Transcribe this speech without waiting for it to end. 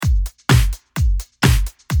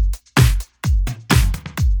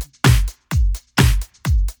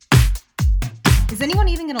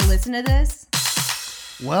even going to listen to this?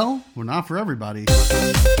 Well, we're not for everybody.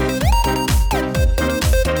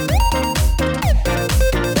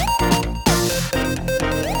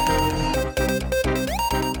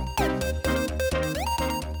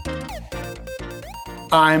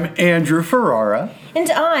 I'm Andrew Ferrara.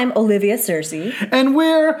 And I'm Olivia Cersei. And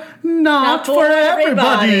we're not for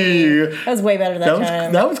everybody. That was way better that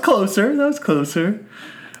time. That was closer.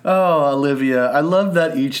 Oh, Olivia, I love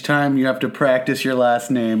that each time you have to practice your last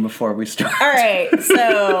name before we start. All right,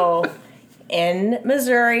 so in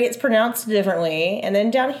Missouri it's pronounced differently, and then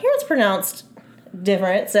down here it's pronounced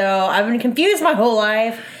different. So I've been confused my whole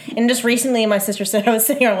life, and just recently my sister said I was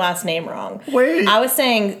saying her last name wrong. Wait. I was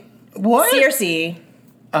saying What? Cersei,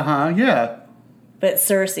 Yeah. but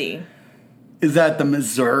Cersei. Is that the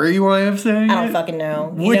Missouri way of saying it? I don't fucking know.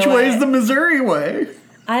 Which way is the Missouri way?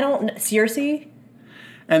 I don't know. Cersei?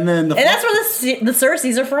 And then And that's where the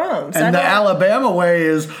Cerseis are from. So and the Alabama way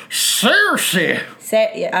is Cersei.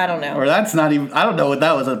 I don't know. Or that's not even, I don't know what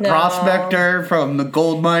that was, prospector from the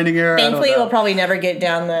gold mining era. Thankfully, we'll probably never get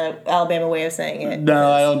down the Alabama way of saying it. No,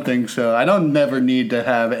 I don't think so. I don't never need to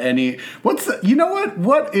have any, you know what?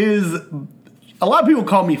 What is, a lot of people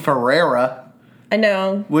call me Ferrera. I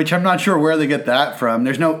know. Which I'm not sure where they get that from.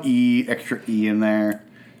 There's no extra E in there.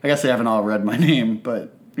 I guess they haven't all read my name,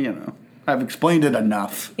 but, I've explained it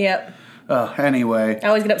enough. Yep. Anyway. I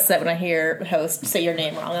always get upset when I hear a host say your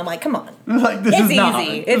name wrong. I'm like, come on. Like, this it's is easy. not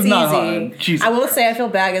It's easy. I will say I feel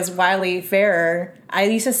bad as Wiley Ferrer. I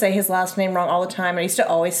used to say his last name wrong all the time. I used to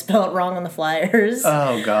always spell it wrong on the flyers.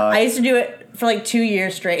 Oh, God. I used to do it for like 2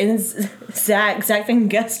 years straight. And Zach Van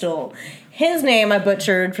Gestel. His name I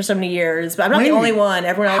butchered for so many years, but I'm not the only one.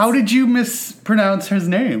 Everyone else. How did you mispronounce his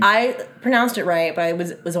name? I pronounced it right, but I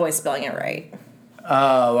was always spelling it right.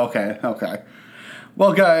 Oh, okay.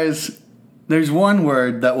 Well, guys, there's one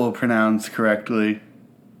word that we'll pronounce correctly.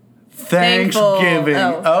 Thanksgiving.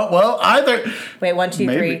 Oh, well, either. Wait, 1, 2,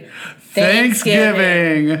 maybe. 3.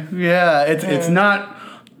 Thanksgiving. Yeah, it's not.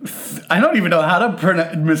 I don't even know how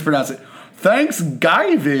to mispronounce it.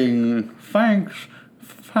 Thanksgiving. Thanks.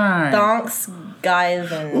 Fine.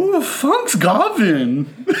 Thanksgiving. Ooh, Thanksgiving.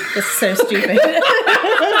 This is so stupid.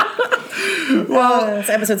 Well, this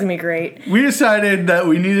episode's gonna be great. We decided that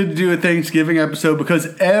we needed to do a Thanksgiving episode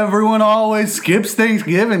because everyone always skips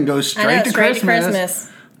Thanksgiving, goes straight to Christmas.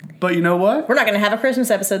 But you know what? We're not going to have a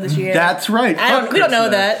Christmas episode this year. That's right. We don't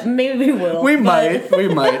know that. Maybe we will. We might.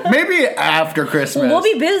 Maybe after Christmas. We'll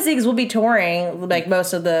be busy because we'll be touring like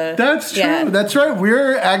most of the... That's true. Yeah. That's right.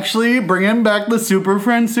 We're actually bringing back the Super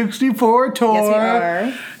Friends 64 tour. Yes, we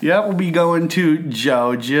are. Yeah, we'll be going to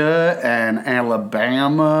Georgia and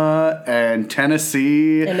Alabama and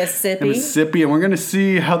Tennessee. And Mississippi. And we're going to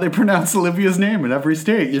see how they pronounce Olivia's name in every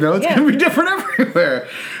state. It's going to be different everywhere.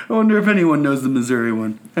 I wonder if anyone knows the Missouri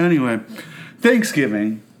one. Anyway,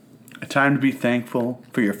 Thanksgiving, a time to be thankful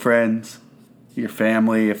for your friends, your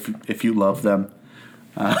family, if you love them.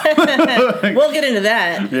 We'll get into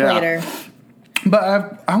that later.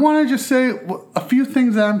 But I want to just say a few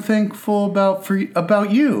things that I'm thankful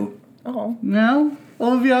about you. Oh. No?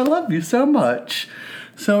 Olivia, I love you so much.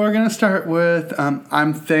 So we're going to start with,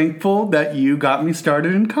 I'm thankful that you got me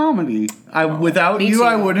started in comedy. Without you,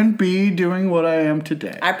 I wouldn't be doing what I am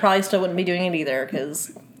today. I probably still wouldn't be doing it either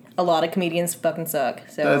because a lot of comedians fucking suck.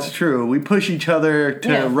 So that's true. We push each other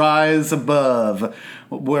to rise above.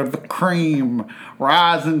 We're the cream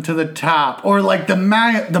rising to the top. Or like the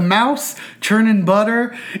mouse churning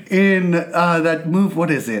butter in that move.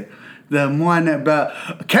 What is it? The one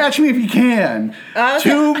about Catch Me If You Can.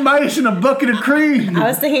 2 mice in a bucket of cream. I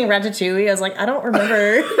was thinking Ratatouille. I was like, I don't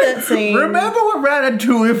remember that scene. Remember when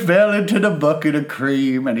Ratatouille fell into the bucket of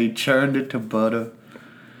cream and he churned it to butter?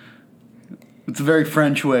 It's a very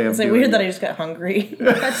French way of doing it. It's weird that I just got hungry.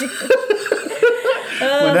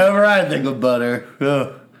 Whenever I think of butter,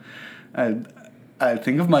 I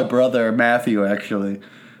think of my brother Matthew, actually.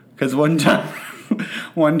 Because one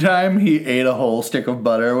time he ate a whole stick of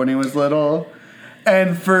butter when he was little.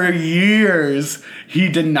 And for years, he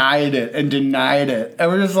denied it. And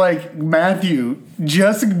we're just like, Matthew,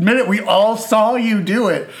 just admit it. We all saw you do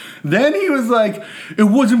it. Then he was like, it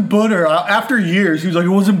wasn't butter. After years, he was like, it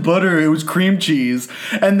wasn't butter. It was cream cheese.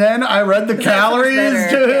 And then I read the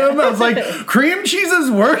calories to him. I was like, cream cheese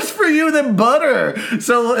is worse for you than butter.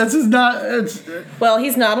 So this is not... Well,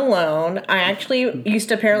 he's not alone. I actually used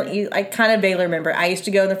to I kind of vaguely remember. I used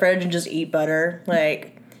to go in the fridge and just eat butter.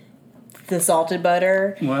 Like... the salted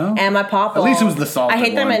butter. Well, and my pawpaw. At least it was the salted I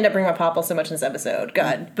hate that one. I end up bringing my pawpaw so much in this episode.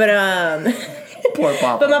 God. But Poor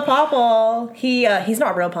pawpaw. But my pawpaw, he's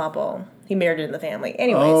not real pawpaw. he married into the family.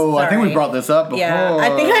 Anyways, Oh, sorry. I think we brought this up before. Yeah,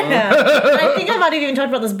 I think I have. I think I might have even talked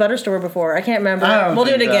about this butter store before. I can't remember. We'll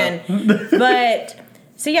do it again. But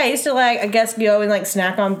so yeah, I used to like, I guess, go and like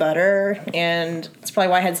snack on butter, and it's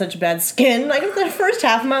probably why I had such bad skin like the first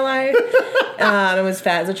half of my life. I was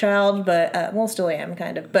fat as a child, but well, still am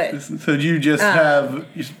kind of. But So did you just have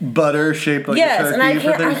butter shaped like a turkey and I for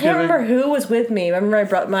Thanksgiving? can't remember who was with me. I remember I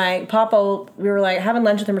brought my papa. We were like having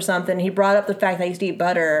lunch with him or something. He brought up the fact that I used to eat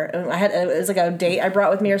butter. And it was like a date I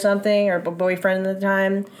brought with me or something, or a boyfriend at the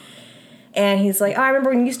time. And he's like, oh, I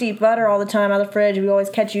remember when you used to eat butter all the time out of the fridge. We always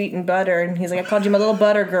catch you eating butter. And he's like, I called you my little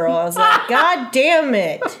butter girl. I was like, God damn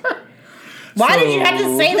it. Why did you have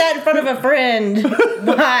to say that in front of a friend?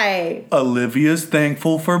 Why? Olivia's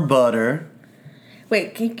thankful for butter.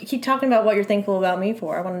 Wait, keep talking about what you're thankful about me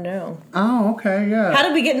for. I want to know. Oh, okay, yeah. How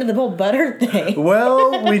did we get into the whole butter thing?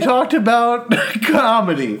 Well, we talked about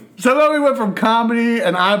comedy. Somehow we went from comedy,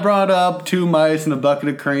 and I brought up 2 mice and a bucket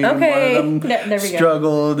of cream. Okay. One of them There we go.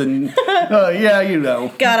 struggled, and yeah, you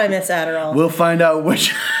know. God, I miss Adderall. We'll find out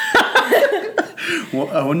which. Well,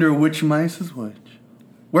 I wonder which mice is which.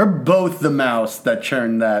 We're both the mouse that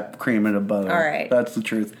churned that cream into butter. All right. That's the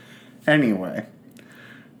truth. Anyway,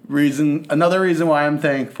 another reason why I'm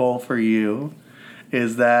thankful for you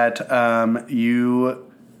is that you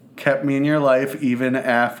kept me in your life even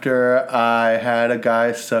after I had a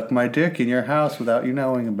guy suck my dick in your house without you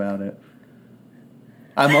knowing about it.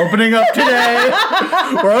 I'm opening up today.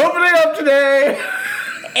 We're opening up today.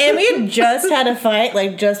 And we had just had a fight,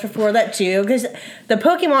 like, just before that, too. Because the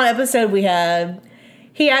Pokemon episode we had,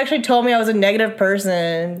 he actually told me I was a negative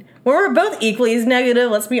person. We were both equally as negative,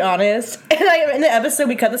 let's be honest. And in the episode,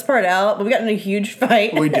 we cut this part out, but we got in a huge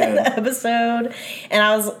fight We did. in the episode. And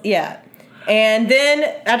I was, yeah. And then,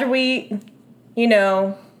 after we,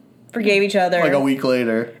 forgave each other. Like a week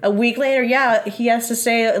later. A week later, yeah, he has to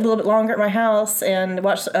stay a little bit longer at my house and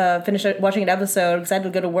finish watching an episode because I had to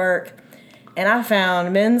go to work. And I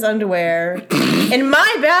found men's underwear in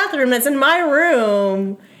my bathroom that's in my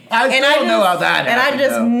room. I don't know how that happened. And I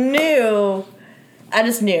just knew. I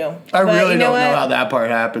just knew. I really don't know how that part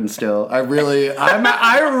happened still. I really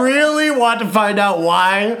want to find out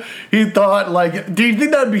why he thought, like, do you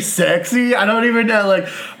think that would be sexy? I don't even know, like,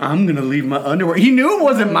 I'm going to leave my underwear. He knew it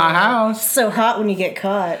wasn't my house. So hot when you get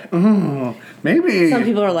caught. Maybe. Some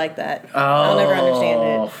people are like that. I'll never understand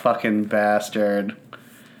it. Oh, fucking bastard.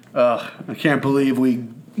 Ugh, I can't believe we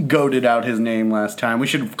goated out his name last time. We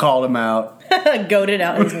should have called him out. Goated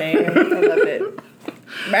out his name. I love it.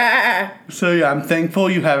 Bah. So yeah, I'm thankful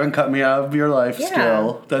you haven't cut me out of your life Yeah.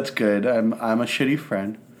 still. That's good. I'm a shitty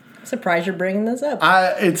friend. Surprised you're bringing this up.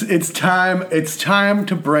 It's time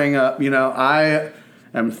to bring up, I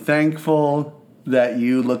am thankful that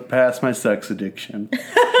you look past my sex addiction.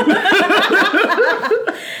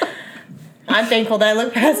 I'm thankful that I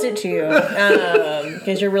look past it too.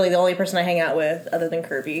 Because you're really the only person I hang out with other than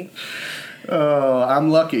Kirby. Oh, I'm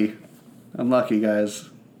lucky. I'm lucky, guys.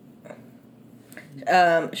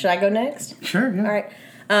 Should I go next? Sure, yeah. All right.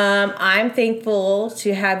 I'm thankful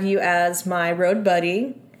to have you as my road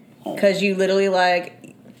buddy. Because you literally,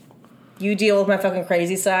 you deal with my fucking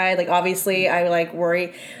crazy side. Like, obviously, I,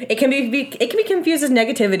 worry. It can be confused as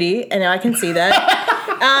negativity, and I can see that.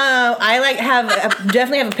 I,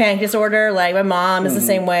 definitely have a panic disorder. Like, my mom is the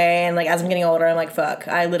same way, and, as I'm getting older, I'm like, fuck.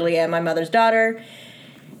 I literally am my mother's daughter.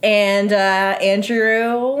 And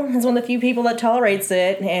Andrew is one of the few people that tolerates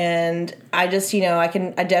it, and I just, I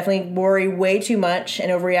definitely worry way too much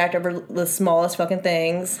and overreact over the smallest fucking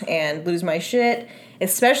things and lose my shit,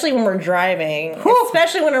 especially when we're driving,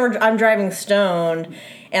 especially when I'm driving stoned,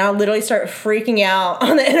 and I'll literally start freaking out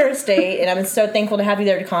on the interstate, and I'm so thankful to have you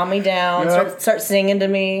there to calm me down, Yep. start singing to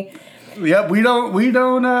me. Yep, we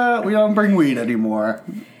don't bring weed anymore.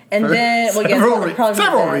 And then, well, yes, probably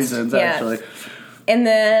several best. reasons, Yeah. actually. And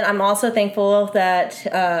then I'm also thankful that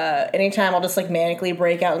anytime I'll just manically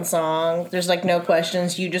break out in song, there's no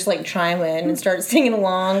questions. You just chime in and start singing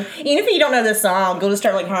along. Even if you don't know the song, go just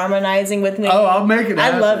start harmonizing with me. Oh, I'll make it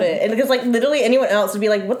happen. I love it. And because literally anyone else would be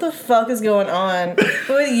like, what the fuck is going on? But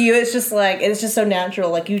with you, it's just it's just so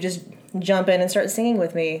natural. You just jump in and start singing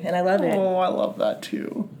with me. And I love it. Oh, I love that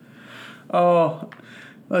too. Oh,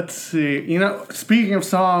 let's see. Speaking of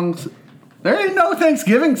songs, there ain't no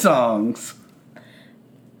Thanksgiving songs.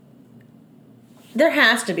 There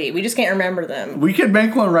has to be. We just can't remember them. We could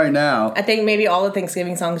make one right now. I think maybe all the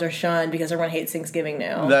Thanksgiving songs are shunned because everyone hates Thanksgiving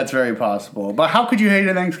now. That's very possible. But how could you hate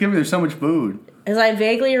a Thanksgiving? There's so much food. As I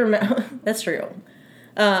vaguely remember... That's true.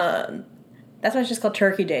 That's why it's just called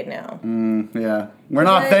Turkey Day now. Yeah. We're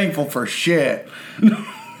not What? thankful for shit.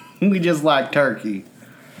 We just like turkey.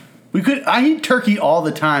 I eat turkey all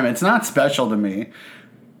the time. It's not special to me.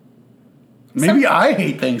 Maybe I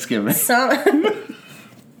hate Thanksgiving.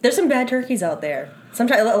 There's some bad turkeys out there.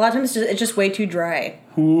 Sometimes, a lot of times, it's just way too dry.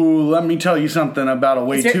 Ooh, let me tell you something about a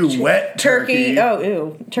way too wet turkey. Oh,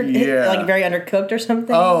 ew. Turkey, Yeah. like very undercooked or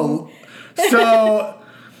something? Oh, so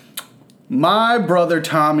my brother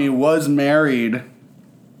Tommy was married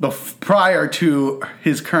prior to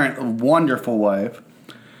his current wonderful wife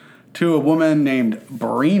to a woman named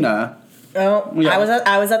Brina. Oh, Yeah.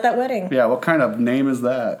 I was at that wedding. Yeah, what kind of name is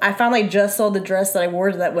that? I finally just sold the dress that I wore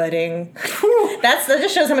to that wedding. That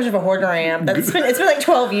just shows how much of a hoarder I am. It's been like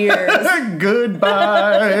 12 years.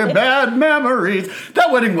 Goodbye, bad memories.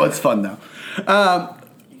 That wedding was fun though.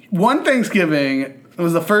 One Thanksgiving, it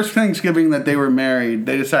was the first Thanksgiving that they were married.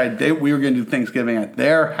 They decided we were going to do Thanksgiving at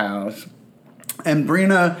their house. And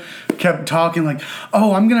Brina kept talking like,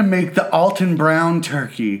 oh, I'm going to make the Alton Brown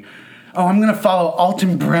turkey. Oh, I'm going to follow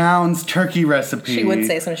Alton Brown's turkey recipe. She would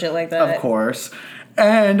say some shit like that. Of course.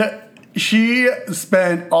 And she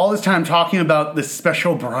spent all this time talking about the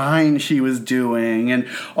special brine she was doing and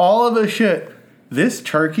all of the shit. This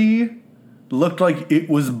turkey looked like it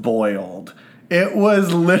was boiled. It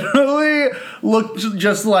was literally looked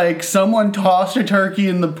just like someone tossed a turkey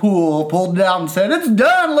in the pool, pulled it out, and said, "It's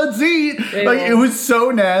done. Let's eat." Ew. Like it was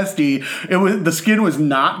so nasty. The skin was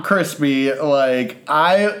not crispy. Like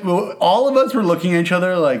all of us were looking at each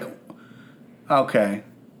other like, okay,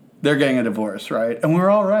 they're getting a divorce, right? And we were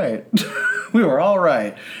all right. We were all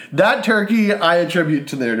right. That turkey I attribute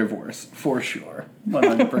to their divorce for sure.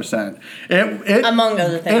 100%. It Among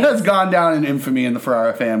other things. It has gone down in infamy in the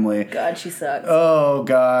Ferrara family. God, she sucks. Oh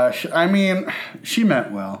gosh. I mean, she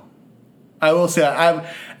meant well. I will say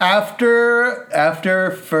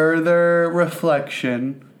after further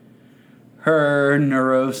reflection, her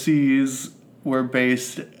neuroses were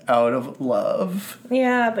based out of love.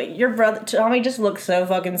 Yeah, but your brother Tommy just looks so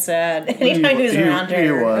fucking sad anytime he was around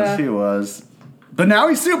her. He was. But now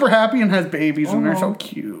he's super happy and has babies, and they're so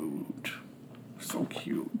cute. So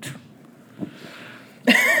cute.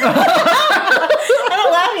 I'm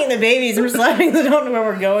not laughing at the babies. I'm just laughing because I don't know where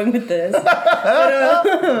we're going with this.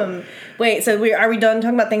 But, wait, so are we done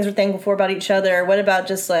talking about things we're thankful for about each other? What about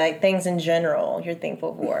just like things in general you're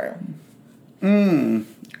thankful for?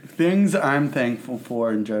 Things I'm thankful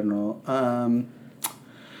for in general.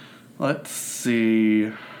 Let's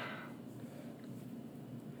see.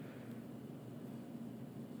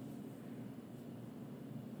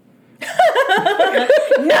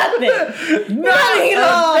 Nothing. Nothing at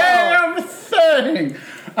all. Damn thing.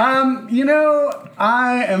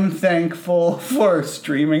 I am thankful for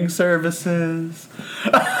streaming services.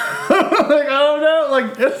 Like, I don't know,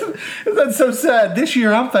 like, that's so sad. This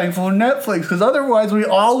year I'm thankful for Netflix, because otherwise we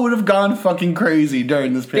all would have gone fucking crazy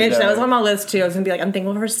during this pandemic. Bitch, that was on my list too. I was gonna be like, I'm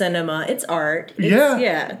thankful for cinema. It's art. It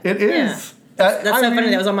is. That's so funny.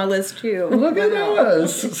 That was on my list too. Look at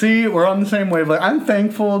us. See, we're on the same wavelength. I'm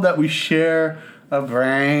thankful that we share a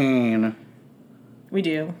brain. We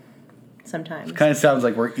do. Sometimes. Kind of sounds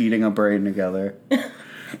like we're eating a brain together.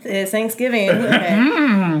 It's Thanksgiving.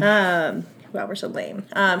 Okay. Wow, we're so lame.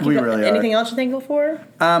 We really are. Anything else you're thankful for?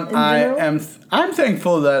 I'm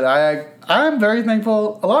thankful that I'm very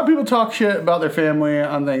thankful. A lot of people talk shit about their family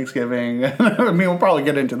on Thanksgiving. I mean, we'll probably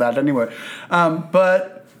get into that anyway.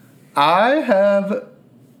 But I have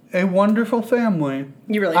a wonderful family.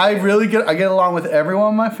 You really do. I get along with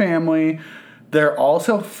everyone in my family. They're all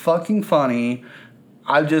so fucking funny.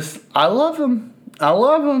 I love them. I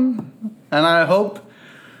love them. And I hope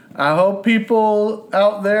people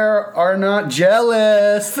out there are not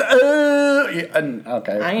jealous. Okay.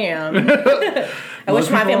 I am. I wish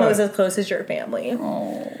my family was as close as your family.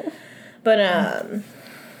 Oh. But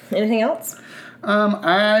anything else? I'm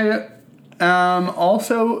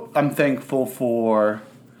thankful for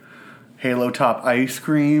Halo Top ice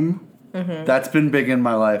cream. Mm-hmm. That's been big in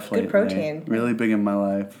my life lately. Good protein. Really big in my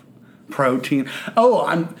life. Protein. Oh,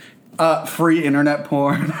 I'm free internet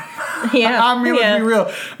porn. Yeah. I mean, let's be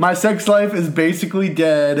real. My sex life is basically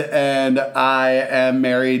dead, and I am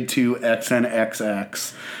married to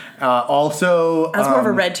XNXX. Also, I was more of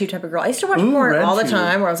a Red 2 type of girl. I used to watch porn all the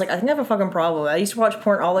time where I was like, I think I have a fucking problem. I used to watch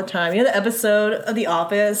porn all the time. You know the episode of The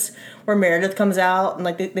Office where Meredith comes out and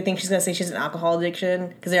like they think she's going to say she's an alcohol addiction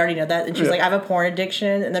because they already know that. And she's like, I have a porn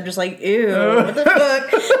addiction. And they're just like, ew, what the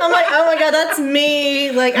fuck? I'm like, oh my God, that's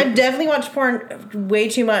me. Like, I definitely watched porn way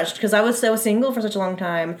too much because I was so single for such a long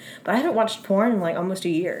time. But I haven't watched porn in like almost a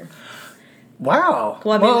year. Wow.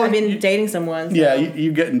 Well, I've been dating someone. So. Yeah,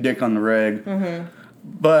 you getting dick on the reg. Mm-hmm.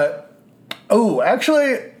 But,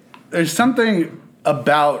 actually, there's something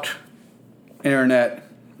about internet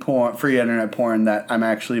porn, free internet porn that I'm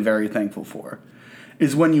actually very thankful for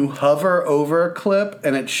is when you hover over a clip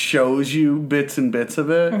and it shows you bits and bits of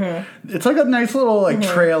it. It's like a nice little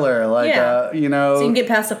trailer, like Yeah. you know. So you can get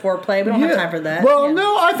past the foreplay. We don't have time for that. Well, Yeah.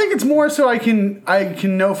 no, I think it's more so I can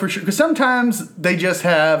know for sure because sometimes they just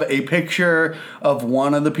have a picture of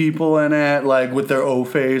one of the people in it, like with their O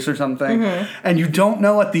face or something, and you don't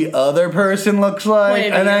know what the other person looks like,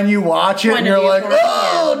 and then you watch it and you're like,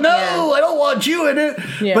 oh no, I don't want you in it.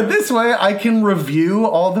 Yeah. But this way, I can review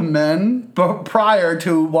all the men prior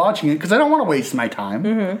to watching it because I don't want to waste my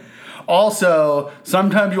time. Also,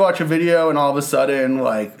 sometimes you watch a video and all of a sudden,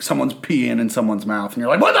 like, someone's peeing in someone's mouth and you're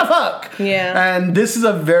like, what the fuck? Yeah. And this is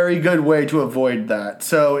a very good way to avoid that.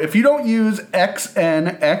 So if you don't use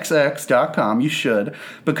xnxx.com, you should,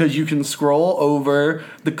 because you can scroll over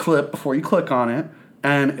the clip before you click on it.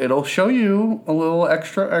 And it'll show you a little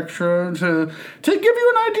extra to give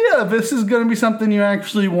you an idea if this is going to be something you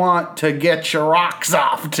actually want to get your rocks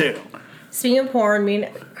off to. Speaking of porn, me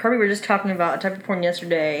and Kirby were just talking about a type of porn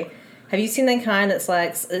yesterday. Have you seen that kind that's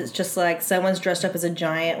like, it's just like someone's dressed up as a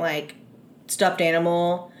giant, like, stuffed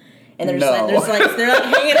animal? And they're just they're like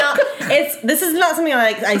hanging out. This is not something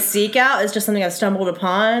I seek out. It's just something I've stumbled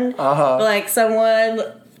upon. But like someone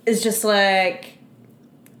is just like,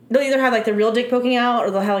 they'll either have like the real dick poking out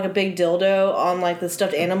or they'll have like a big dildo on like the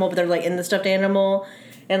stuffed animal, but they're like in the stuffed animal.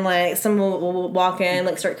 And, like, someone will walk in,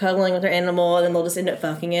 like, start cuddling with their animal, and then they'll just end up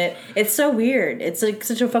fucking it. It's so weird. It's, like,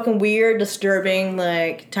 such a fucking weird, disturbing,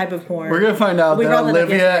 like, type of porn. We're going to find out that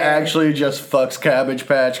Olivia actually just fucks Cabbage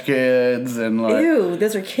Patch Kids and, like... Ew,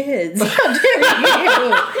 those are kids. How dare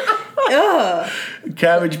you? Ugh.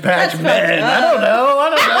 Cabbage Patch Men. I don't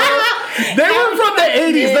know. They were from the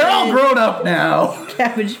 80s. They're all grown up now.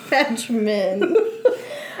 Cabbage Patch Men.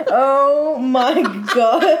 Oh my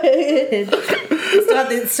god.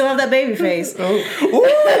 Still have that baby face. Ooh.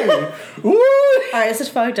 Alright, this is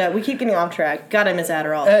fucked up. We keep getting off track. God, I miss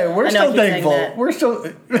Adderall. Hey, we're still thankful. We're still...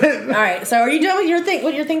 Alright, so are you done with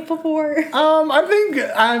what you're thankful for? I think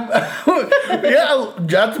yeah,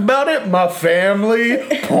 that's about it. My family,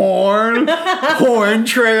 porn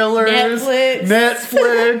trailers,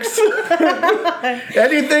 Netflix.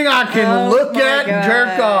 Anything I can look at and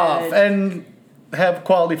jerk off and have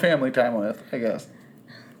quality family time with, I guess.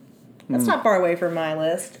 That's not far away from my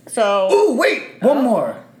list. So. Ooh, wait! One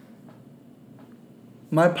more.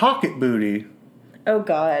 My pocket booty. Oh,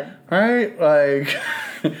 God. Right? Like,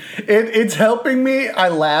 it's helping me. I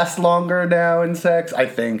last longer now in sex, I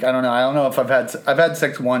think. I don't know. I don't know if I've had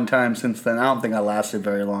sex one time since then. I don't think I lasted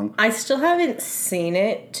very long. I still haven't seen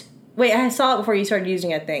it. Wait, I saw it before you started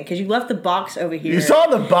using it, I think, because you left the box over here. You saw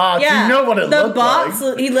the box. Yeah, you know what it looked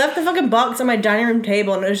like. He left the fucking box on my dining room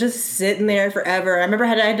table, and it was just sitting there forever. I remember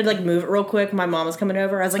I had to like move it real quick when my mom was coming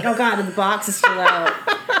over. I was like, oh god, the box is still out.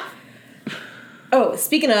 Oh,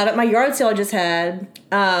 speaking of it, my yard sale I just had,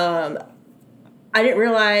 I didn't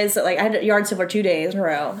realize that, like, I had a yard sale for 2 days in a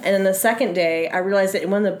row. And then the second day, I realized that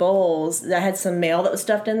in one of the bowls, that I had some mail that was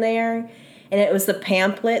stuffed in there. And it was the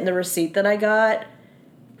pamphlet and the receipt that I got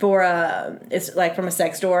for, it's, like, from a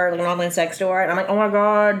sex store, like an online sex store. And I'm like, oh, my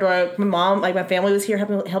God, like, my mom, like, my family was here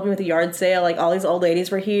helping with the yard sale. Like, all these old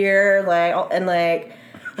ladies were here, like, and, like...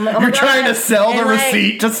 I'm like, oh you're trying to sell the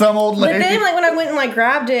receipt to some old lady. But then, like, when I went and, like,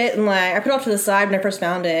 grabbed it and, like, I put it off to the side when I first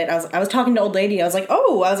found it, I was talking to old lady. I was like,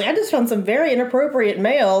 I just found some very inappropriate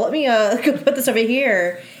mail. Let me put this over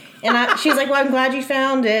here. And she's like, well, I'm glad you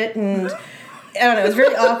found it. And I don't know, it was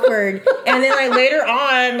very awkward. And then, like, later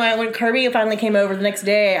on, like, when Kirby finally came over the next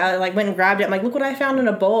day, I, like, went and grabbed it. I'm like, look what I found in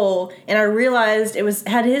a bowl. And I realized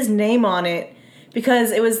had his name on it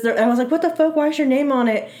because it was, I was like, what the fuck? Why is your name on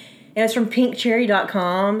it? And it's from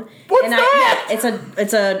pinkcherry.com. What's that?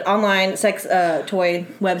 It's an online sex toy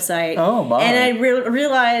website. Oh, my. And I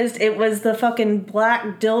realized it was the fucking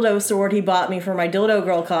black dildo sword he bought me for my dildo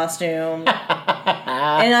girl costume.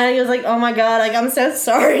 And I was like, oh my god, like, I'm so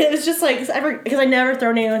sorry. It was just like, because I never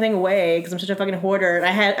thrown anything away because I'm such a fucking hoarder. And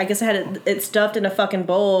I guess I had it stuffed in a fucking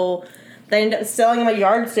bowl. They ended up selling them at a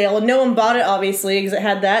yard sale, and no one bought it, obviously, because it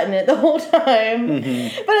had that in it the whole time.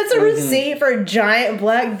 Mm-hmm. But it's a receipt for a giant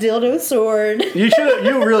black dildo sword. You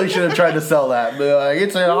really should have tried to sell that. But like,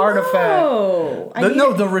 it's an artifact.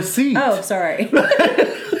 The receipt. Oh, sorry.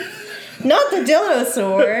 Not the dildo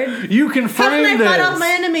sword. You can frame this. How can I fight off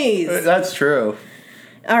my enemies? That's true.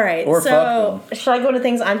 All right, or so should I go to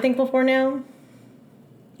things I'm thankful for now?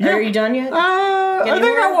 Yeah. Are you done yet? I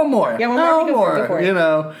think I want more. Yeah, one more. Go for it. You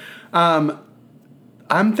know. I'm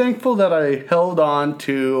thankful that I held on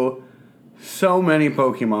to so many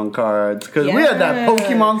Pokemon cards because we had that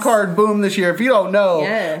Pokemon card boom this year. If you don't know,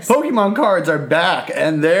 Pokemon cards are back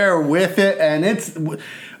and they're with it, and it's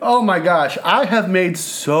Oh my gosh, I have made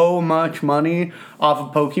so much money off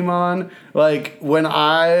of Pokemon. Like, when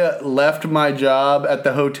I left my job at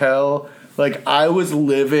the hotel, like, I was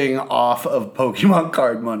living off of Pokemon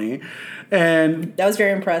card money. And That was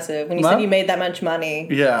very impressive. When you said you made that much money.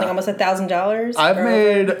 Yeah. Like almost $1,000.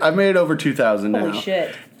 I've made over 2,000 now. Holy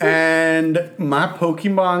shit. And my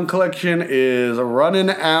Pokemon collection is running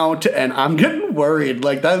out, and I'm getting worried.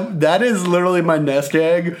 Like, that is literally my nest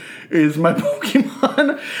egg, is my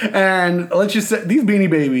Pokemon. And let's just say, these Beanie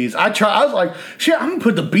Babies, I was like, shit, I'm gonna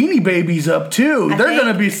put the Beanie Babies up too. They're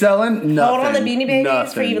gonna be selling nothing. Hold on the Beanie Babies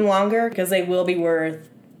nothing. for even longer, because they will be worth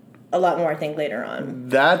a lot more, I think, later on.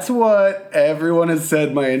 That's what everyone has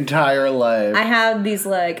said my entire life. I have these,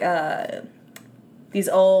 like, these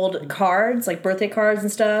old cards, like birthday cards and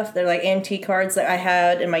stuff. They're like antique cards that I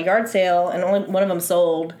had in my yard sale, and only one of them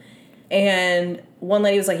sold. And one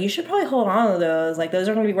lady was like, you should probably hold on to those. Like, those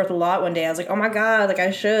are going to be worth a lot one day. I was like, oh my God, like,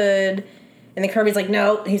 I should. And then Kirby's like,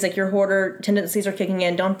 no. He's like, your hoarder tendencies are kicking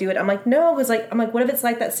in. Don't do it. I'm like, no. Because, like, what if it's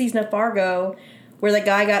like that season of Fargo where that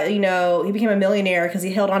guy got, he became a millionaire because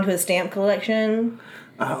he held on to his stamp collection.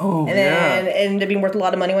 Oh, and then it ended up being worth a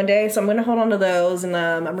lot of money one day. So I'm going to hold on to those, and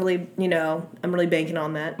I'm really banking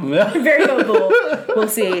on that. Very hopeful. We'll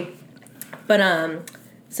see. But,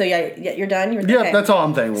 so yeah, you're done? Yeah, okay. That's all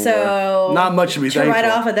I'm thankful for. Not much to be thankful. Right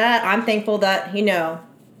off of that, I'm thankful that,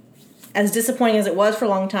 as disappointing as it was for a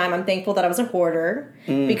long time, I'm thankful that I was a hoarder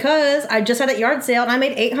because I just had that yard sale and I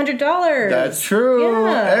made $800. That's true.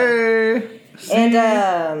 Yeah. Hey. See? And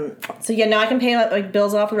so now I can pay my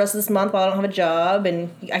bills off the rest of this month while I don't have a job,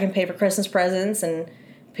 and I can pay for Christmas presents and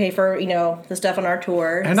pay for the stuff on our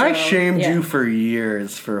tour. And I shamed you for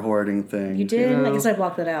years for hoarding things. You did? I guess I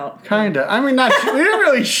blocked that out. Kinda. I mean, we didn't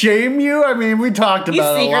really shame you. I mean, we talked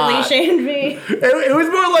about it a lot. You secretly shamed me. It was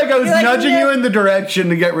more like I was nudging you in the direction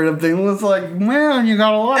to get rid of things. It was like, man, you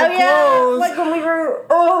got a lot of clothes. Yeah. Like when we were,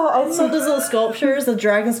 I sold those little sculptures, the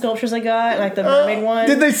dragon sculptures I got, like the mermaid one.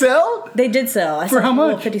 Did they sell? They did sell. For how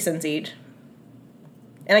much? 50 cents each.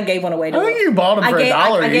 And I gave one away to I think you bought them for $1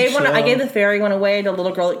 each. I gave the fairy one away to a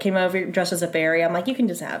little girl that came over dressed as a fairy. I'm like, you can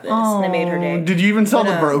just have this. And I made her day. Did you even sell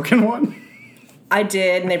the broken one? I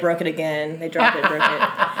did, and they broke it again. They dropped it, broke it.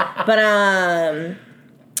 But,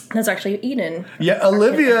 that's actually Eden. Yeah,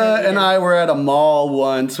 Olivia and I were at a mall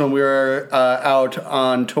once when we were out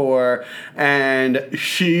on tour, and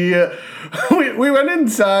we went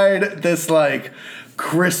inside this, like,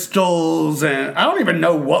 crystals, and I don't even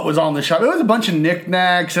know what was on the shop. It was a bunch of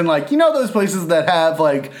knickknacks and, like, those places that have,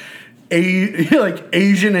 like,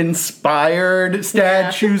 Asian inspired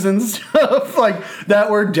statues and stuff like that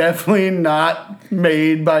were definitely not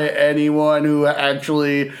made by anyone who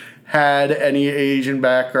actually had any Asian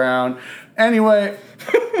background. Anyway,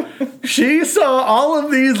 she saw all of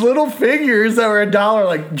these little figures that were $1,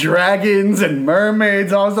 like dragons and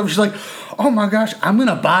mermaids and all this stuff. She's like, oh my gosh, I'm going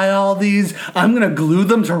to buy all these. I'm going to glue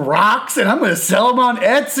them to rocks, and I'm going to sell them on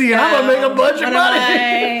Etsy, and I'm going to make a bunch of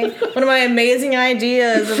money. One of my amazing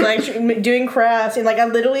ideas is, like, doing crafts. And, like, I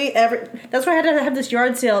literally, that's why I had to have this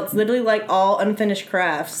yard sale. It's literally, like, all unfinished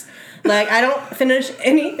crafts. Like, I don't finish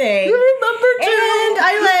anything. You remember, too? And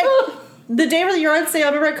I, like... The day of the yard sale, I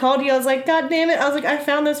remember I called you. I was like, God damn it. I was like, I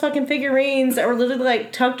found those fucking figurines that were literally,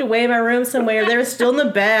 like, tucked away in my room somewhere. They were still in the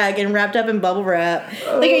bag and wrapped up in bubble wrap.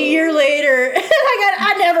 Like, a year later.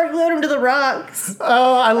 I never glued them to the rocks.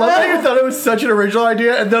 Oh, I love that you thought it was such an original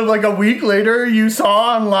idea. And then, like, a week later, you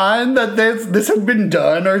saw online that this had been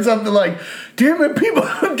done or something like, damn it, people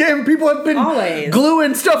have been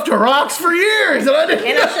gluing stuff to rocks for years. And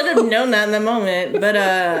I should have known that in the moment. But,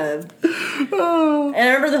 and I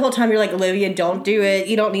remember the whole time you're like, Olivia, don't do it.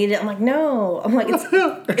 You don't need it. I'm like, no. I'm like, it's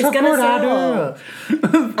gonna sell.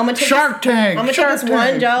 I'm gonna take Shark Tank. I'm gonna take this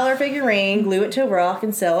 $1 figurine, glue it to a rock,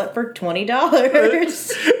 and sell it for $20.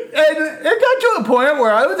 And it got to a point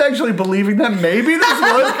where I was actually believing that maybe this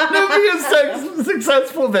was going to be a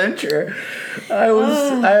successful venture.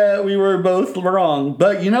 We were both wrong.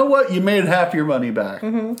 But you know what? You made half your money back.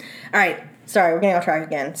 Mm-hmm. All right. Sorry, we're getting off track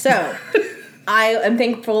again. So, I am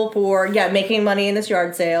thankful for, making money in this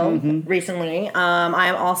yard sale recently. I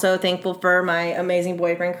am also thankful for my amazing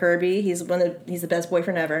boyfriend, Kirby. He's the best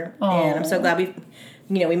boyfriend ever. Aww. And I'm so glad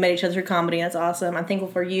we met each other through comedy. That's awesome. I'm thankful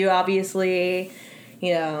for you, obviously.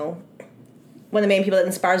 One of the main people that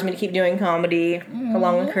inspires me to keep doing comedy,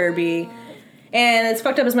 along with Kirby. And as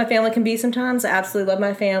fucked up as my family can be sometimes, I absolutely love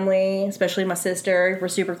my family, especially my sister. We're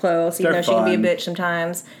super close, even though she can be a bitch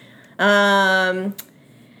sometimes. And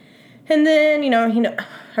then,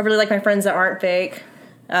 I really like my friends that aren't fake.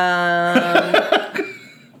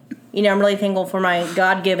 I'm really thankful for my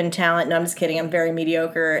God-given talent. No, I'm just kidding. I'm very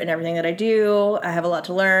mediocre in everything that I do. I have a lot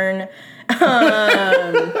to learn.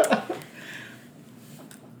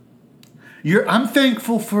 I'm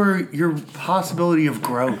thankful for your possibility of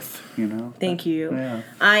growth, Thank you. Yeah.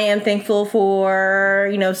 I am thankful for,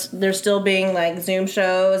 there's still being like Zoom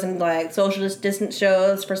shows and like social distance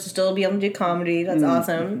shows for us to still be able to do comedy. That's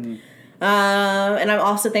awesome. And I'm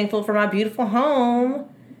also thankful for my beautiful home.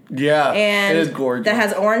 Yeah, And it is gorgeous. that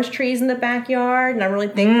has orange trees in the backyard, and I'm really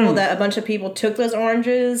thankful that a bunch of people took those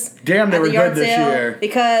oranges. Damn, they at were the yard good this sale, year.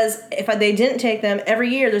 Because if they didn't take them, every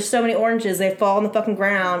year there's so many oranges, they fall on the fucking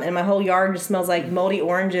ground, and my whole yard just smells like moldy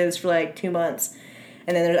oranges for like 2 months.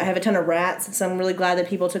 And then I have a ton of rats, so I'm really glad that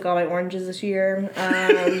people took all my oranges this year.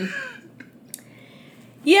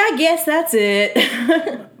 Yeah, I guess that's it.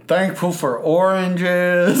 Thankful for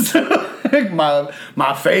oranges.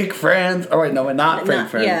 my fake friends. Oh wait, no, not fake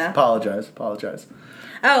friends. Yeah. Apologize.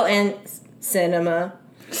 Oh, and cinema.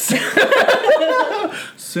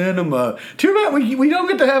 Cinema. Too bad we don't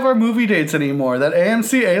get to have our movie dates anymore. That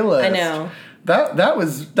AMC A-list. I know. That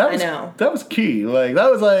was I know. That was key. Like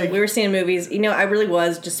that was like We were seeing movies. I really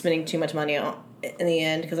was just spending too much money in the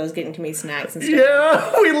end because I was getting too many snacks and stuff.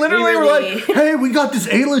 yeah. We literally were really- like, hey, we got this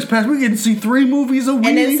A-list pass. We can see 3 movies a week.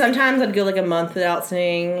 And then sometimes I'd go like a month without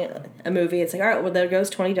seeing a movie. It's like, all right, well, there goes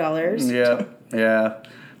 $20. Yeah.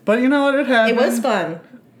 But you know what? It happened. It was fun.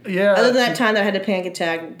 Yeah. Other than that time that I had a panic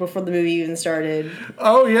attack before the movie even started.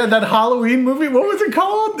 Oh yeah, that Halloween movie. What was it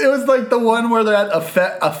called? It was like the one where they're at a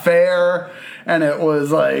fair, and it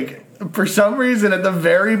was like for some reason at the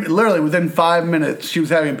literally within 5 minutes she was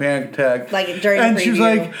having a panic attack. Like during the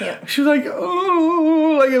preview. And she was like,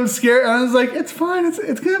 oh, like it was scary. And I was like, it's fine. It's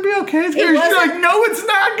gonna be okay. It's gonna. She's like, no, it's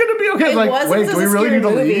not gonna be okay. I was like, wait, do we really need to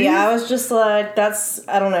leave? I was just like, I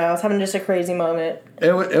don't know. I was having just a crazy moment.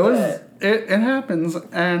 It happens,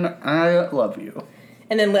 and I love you.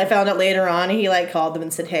 And then I found out later on, he like called them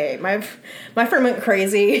and said, "Hey, my friend went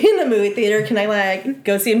crazy in the movie theater. Can I like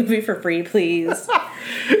go see a movie for free, please?"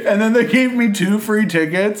 And then they gave me 2 free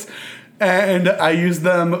tickets, and I used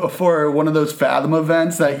them for one of those Fathom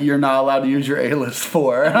events that you're not allowed to use your A-list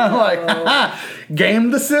for. And I'm like, haha,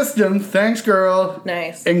 game the system. Thanks, girl.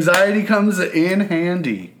 Nice. Anxiety comes in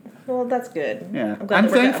handy. Well, that's good. Yeah, I'm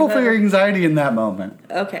thankful for your anxiety in that moment.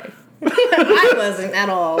 Okay. I wasn't at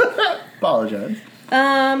all. Apologize.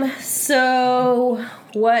 So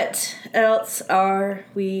what else are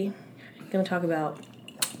we gonna talk about?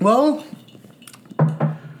 Well,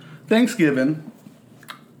 Thanksgiving.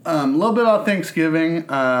 A little bit about Thanksgiving.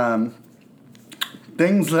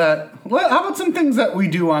 Things that. Well, how about some things that we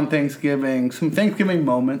do on Thanksgiving? Some Thanksgiving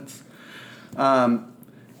moments.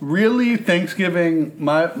 Really, Thanksgiving.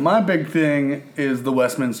 My big thing is the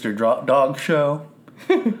Westminster Dog Show.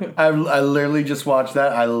 I literally just watched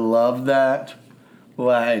that. I love that.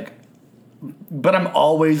 Like, but I'm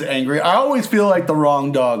always angry. I always feel like the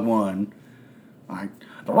wrong dog won. Like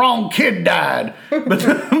the wrong kid died, but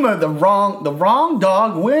the wrong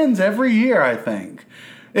dog wins every year. I think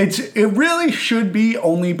it really should be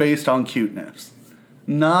only based on cuteness,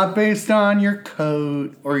 not based on your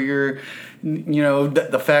coat or your,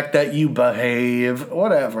 the fact that you behave,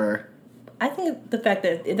 whatever. I think the fact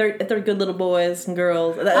that if they're good little boys and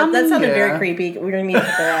girls, that sounded very creepy. We're gonna need to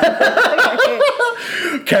put that.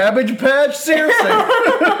 Cabbage Patch, seriously.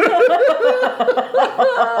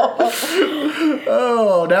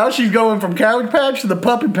 Oh, now she's going from Cabbage Patch to the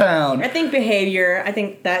Puppy Pound. I think behavior. I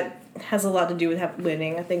think that has a lot to do with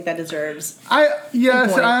winning. I think that deserves.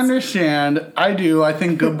 Yes, I understand. I do. I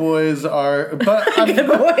think good boys are, but good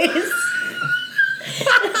boys.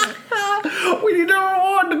 We need to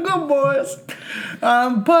reward the good boys.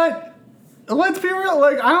 But let's be real.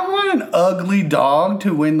 Like, I don't want an ugly dog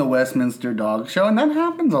to win the Westminster Dog Show, and that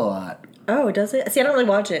happens a lot. Oh, does it? See, I don't really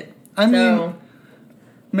watch it. I mean,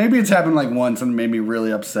 maybe it's happened like once and made me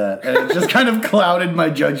really upset, and it just kind of clouded my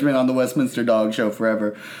judgment on the Westminster Dog Show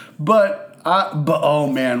forever. But oh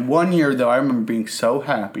man, one year though, I remember being so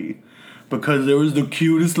happy because there was the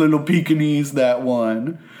cutest little Pekingese that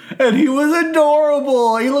won. And he was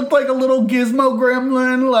adorable. He looked like a little gizmo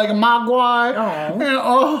gremlin, like a mogwai. Aww. And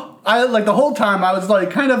I like the whole time I was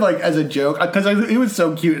like kind of like as a joke because he was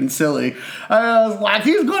so cute and silly. I was like,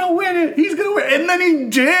 he's gonna win it. He's gonna win, and then he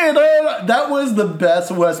did. That was the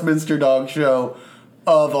best Westminster Dog Show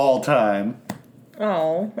of all time.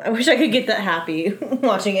 Oh, I wish I could get that happy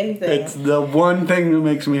watching anything. It's the one thing that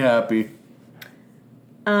makes me happy.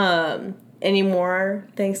 Any more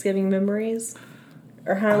Thanksgiving memories?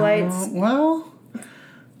 Or highlights?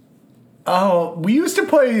 We used to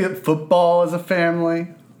play football as a family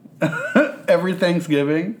every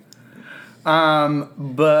Thanksgiving.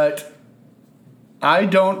 But I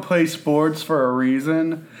don't play sports for a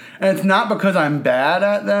reason. And it's not because I'm bad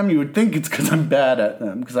at them. You would think it's because I'm bad at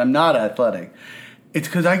them, because I'm not athletic. It's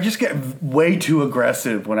because I just get way too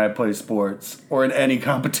aggressive when I play sports or in any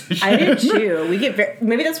competition. I do too. We get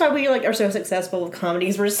maybe that's why we are so successful with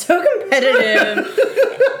comedies. We're so competitive,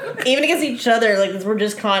 even against each other. Like we're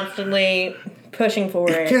just constantly pushing for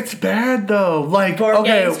it. It gets bad though. Like Board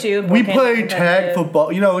games, too. We Board play games are tag competitive.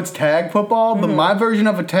 football. You know, it's tag football, but my version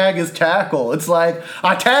of a tag is tackle. It's like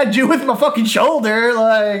I tagged you with my fucking shoulder.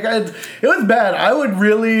 Like it was bad. I would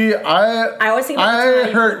really. I always think about the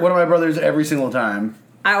time- hurt one of my brothers every single time.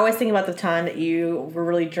 I always think about the time that you were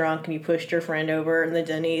really drunk and you pushed your friend over in the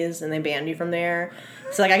Denny's and they banned you from there.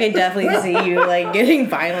 So like I could definitely see you like getting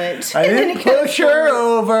violent. I didn't push her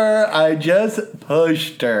over. I just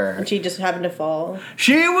pushed her. And she just happened to fall.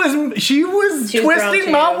 She was She was drunk,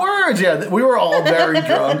 twisting my too. words. Yeah, we were all very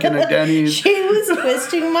drunk in a Denny's. She was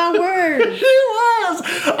twisting my words. She was.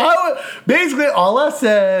 Basically, all I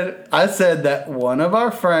said that one of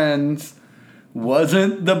our friends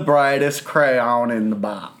wasn't the brightest crayon in the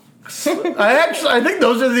box. I think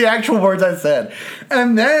those are the actual words I said.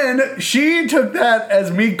 And then she took that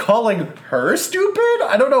as me calling her stupid.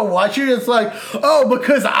 I don't know why. She just like, oh,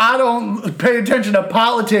 because I don't pay attention to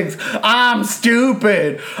politics, I'm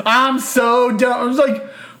stupid. I'm so dumb. I was like,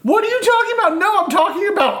 what are you talking about? No, I'm talking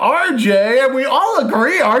about RJ, and we all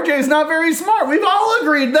agree RJ's not very smart. We've all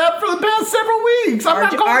agreed that for the past several weeks. I'm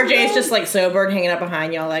not calling RJ's him. just like sober and hanging out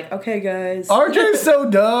behind y'all like, okay guys. RJ's so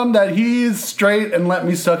dumb that he's straight and let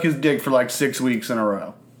me suck his dick for like 6 weeks in a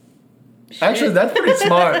row. Actually, that's pretty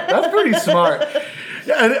smart. That's pretty smart.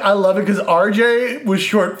 And I love it because RJ was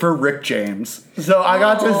short for Rick James. So I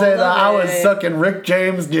got to say that I was love it. sucking Rick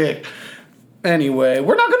James' dick. Anyway,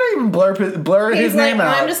 we're not going to even blur He's his like, name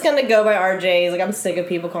out. I'm just gonna go by RJ. He's like, I'm sick of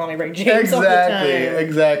people calling me Rick James all the time.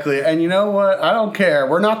 Exactly. And you know what? I don't care.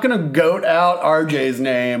 We're not going to goat out RJ's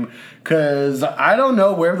name because I don't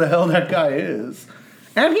know where the hell that guy is.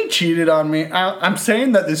 And he cheated on me. I'm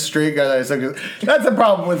saying that this straight guy that I suck, that's the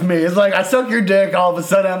problem with me. It's like I suck your dick, all of a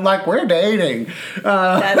sudden I'm like, we're dating.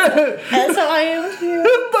 That's how I am too.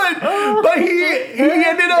 But he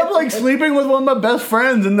ended up like sleeping with one of my best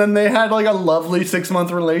friends, and then they had like a lovely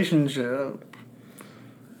 6-month relationship.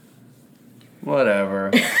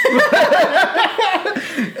 Whatever.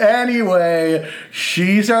 Anyway,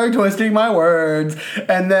 she started twisting my words,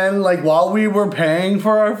 and then like while we were paying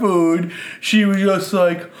for our food, she was just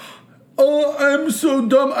like, oh, I'm so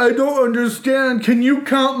dumb, I don't understand. Can you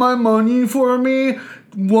count my money for me?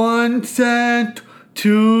 1 cent,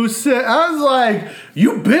 2 cents. I was like,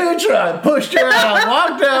 you bitch. And I pushed her and I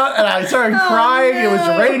walked out and I started crying. no. It was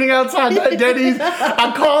raining outside that Denny's.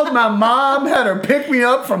 I called my mom, had her pick me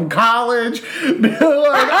up from college.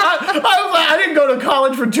 I didn't go to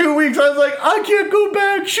college for 2 weeks. I was like, I can't go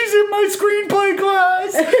back. She's in my screenplay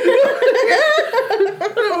class.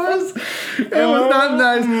 It was not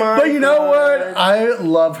nice. But you know what? I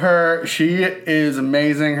love her. She is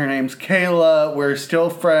amazing. Her name's Kayla. We're still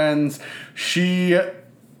friends. She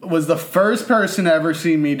was the first person to ever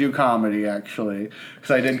see me do comedy, actually. Because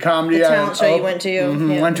I did comedy The at talent show you went to.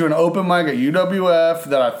 Yeah. Went to an open mic at UWF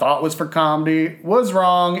that I thought was for comedy. Was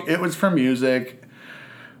wrong. It was for music.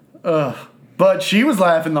 Ugh. But she was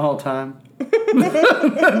laughing the whole time.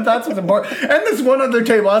 That's what's important. And this one other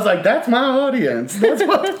table, I was like, that's my audience. That's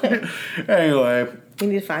my Anyway. We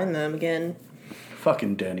need to find them again.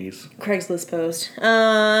 Fucking Denny's. Craigslist post.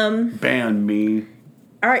 Ban me.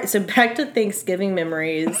 All right, so back to Thanksgiving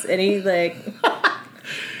memories. Any like?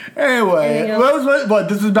 Anyway, Anything else? what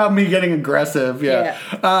this is about me getting aggressive, yeah.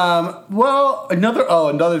 Well,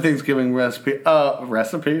 another Thanksgiving recipe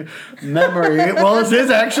memory. Well, this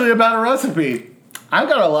is actually about a recipe. I've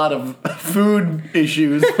got a lot of food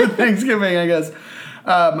issues with Thanksgiving, I guess.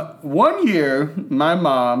 One year, my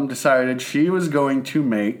mom decided she was going to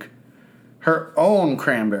make her own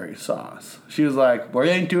cranberry sauce. She was like, we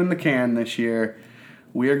ain't doing the can this year.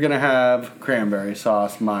 We are going to have cranberry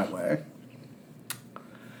sauce my way.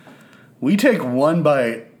 We take one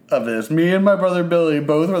bite of this. Me and my brother Billy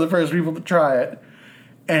both were the first people to try it.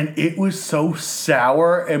 And it was so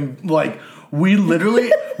sour and like we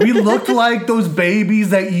looked like those babies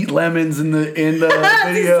that eat lemons in the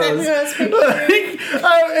videos.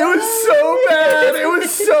 It was so bad. It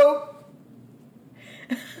was so.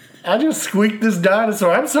 I just squeaked this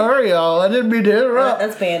dinosaur. I'm sorry, y'all. I didn't mean to interrupt.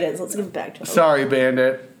 That's Bandits. Let's get back to them. Sorry,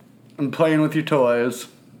 Bandit. I'm playing with your toys.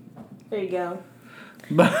 There you go.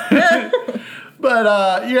 But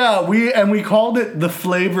yeah, we called it the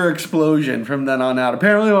flavor explosion from then on out.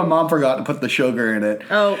 Apparently, my mom forgot to put the sugar in it.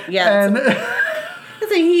 Oh yeah, And that's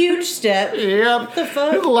That's a huge step. Yep. The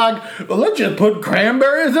fuck? It's like, well, let's just put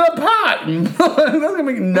cranberries in a pot.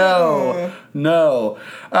 No.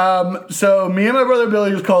 So me and my brother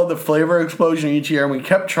Billy just called it the flavor explosion each year, and we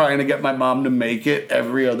kept trying to get my mom to make it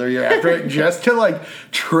every other year after it, just to like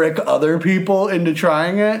trick other people into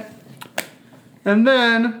trying it. And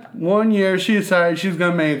then one year she decided she was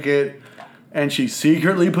gonna make it, and she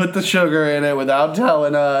secretly put the sugar in it without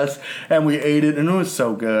telling us, and we ate it, and it was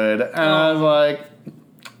so good. And I was like,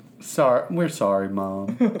 sorry, we're sorry,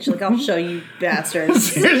 Mom. She's like, I'll show you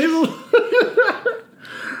bastards.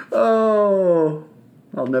 Oh,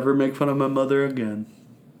 I'll never make fun of my mother again.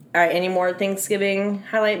 All right, any more Thanksgiving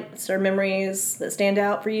highlights or memories that stand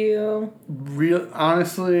out for you?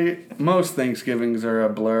 Honestly, most Thanksgivings are a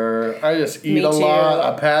blur. I just eat Me a too. lot.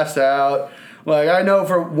 I pass out. Like, I know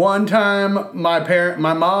for one time,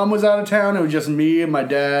 my mom was out of town. It was just me and my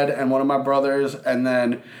dad and one of my brothers. And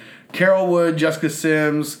then Carol Wood, Jessica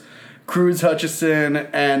Sims, Cruz Hutchison,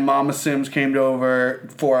 and Mama Sims came over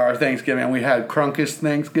for our Thanksgiving. And we had Crunkus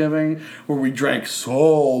Thanksgiving, where we drank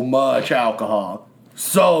so much alcohol.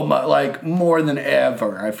 So much, like more than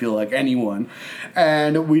ever, I feel like anyone.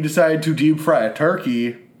 And we decided to deep fry a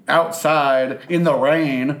turkey outside in the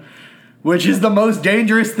rain, which is the most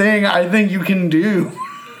dangerous thing I think you can do.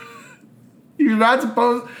 You're not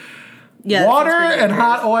supposed... Yeah, Water and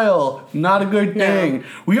hot oil, not a good thing. No.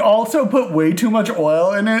 We also put way too much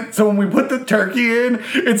oil in it, so when we put the turkey in,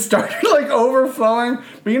 it started like overflowing.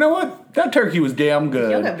 But you know what? That turkey was damn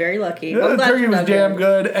good. You got very lucky. Yeah, the turkey was damn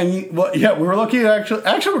good, and well, yeah, we were lucky. Actually,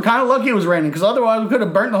 we're kind of lucky it was raining, because otherwise we could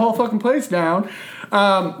have burnt the whole fucking place down.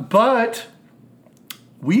 But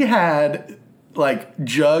we had like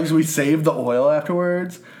jugs. We saved the oil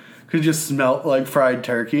afterwards. Could just smelt like fried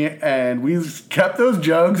turkey, and we kept those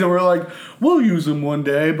jugs, and we're like, we'll use them one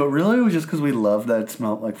day. But really, it was just because we loved that it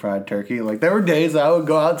smelt like fried turkey. Like, there were days I would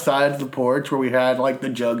go outside the porch where we had like the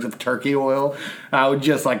jugs of turkey oil. I would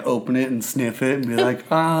just like open it and sniff it and be like,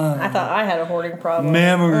 I thought I had a hoarding problem.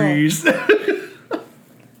 memories.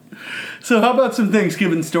 So, how about some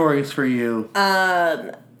Thanksgiving stories for you?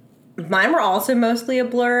 Mine were also mostly a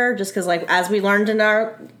blur, just because, like, as we learned in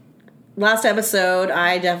our last episode,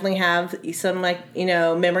 I definitely have some, like, you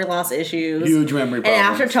know, memory loss issues. Huge memory problems. And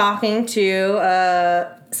after talking to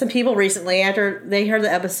some people recently, after they heard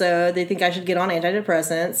the episode, they think I should get on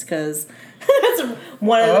antidepressants, because that's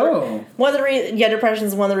one of the reasons. Yeah, depression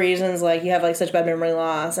is one of the reasons, like, you have like such bad memory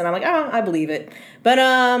loss, and I'm like, oh, I believe it. But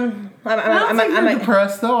I'm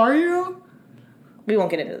depressed though, are you? We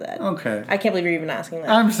won't get into that. Okay. I can't believe you're even asking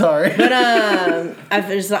that. I'm sorry. But I'm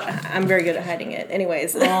very good at hiding it.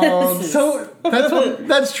 Anyways. So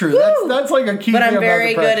that's true. That's like a key. But I'm thing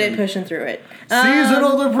very about good depression. at pushing through it.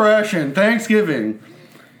 Seasonal depression, Thanksgiving.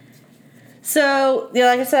 So, yeah,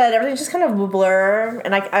 like I said, everything's just kind of a blur.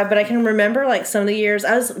 And but I can remember, like, some of the years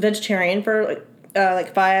I was vegetarian for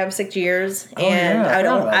like 5-6 years, and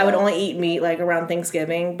I would only eat meat like around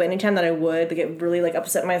Thanksgiving. But anytime that I would, like, it really like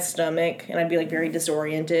upset my stomach, and I'd be like very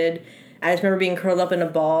disoriented. I just remember being curled up in a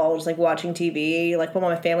ball, just like watching TV, like when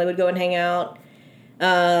my family would go and hang out.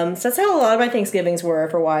 So that's how a lot of my Thanksgivings were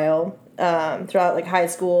for a while, throughout like high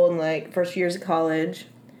school and like first years of college,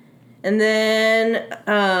 and then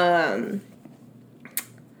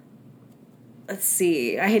let's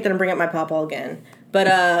see. I hate that I'm bringing up my pawpaw again. But,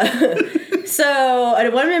 so,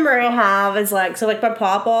 one memory I have is, like, so, like, my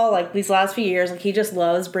pawpaw, like, these last few years, like, he just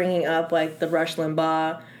loves bringing up, like, the Rush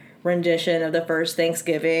Limbaugh rendition of the first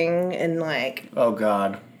Thanksgiving, and, like... Oh,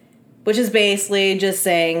 God. Which is basically just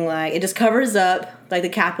saying, like, it just covers up, like, the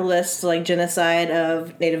capitalist, like, genocide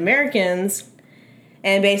of Native Americans.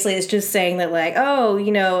 And basically it's just saying that, like, oh,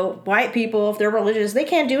 you know, white people, if they're religious, they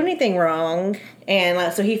can't do anything wrong. And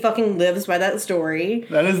like, so he fucking lives by that story.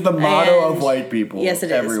 That is the motto of white people. Yes, it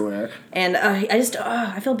is. Everywhere. And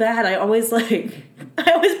I feel bad. I always bring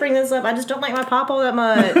this up. I just don't like my pawpaw that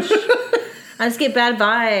much. I just get bad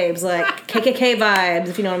vibes, like KKK vibes,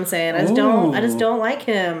 if you know what I'm saying. I just don't like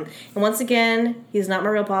him. And once again, he's not my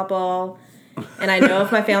real pawpaw. And I know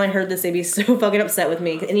if my family heard this, they'd be so fucking upset with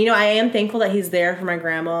me. And, you know, I am thankful that he's there for my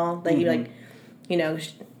grandma. That he, like, you know,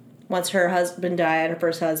 once her husband died, her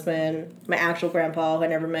first husband, my actual grandpa, who I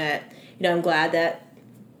never met, you know, I'm glad that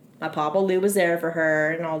my Papa Lou was there for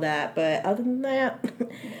her and all that. But other than that,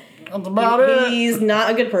 that's about it. He's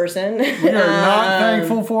not a good person. We are not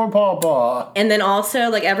thankful for Papa. And then also,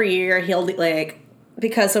 like, every year, he'll, like,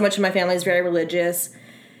 because so much of my family is very religious,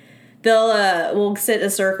 we'll sit in a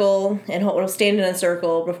circle and we'll stand in a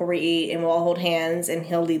circle before we eat, and we'll all hold hands, and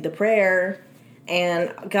he'll lead the prayer.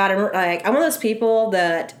 And God, I'm one of those people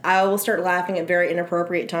that I will start laughing at very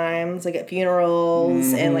inappropriate times, like at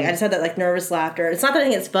funerals, and like I just have that like nervous laughter. It's not that I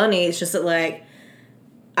think it's funny; it's just that like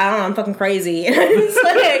I don't know, I'm fucking crazy. It's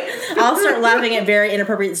like I'll start laughing at very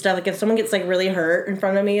inappropriate stuff. Like if someone gets like really hurt in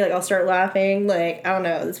front of me, like I'll start laughing. Like I don't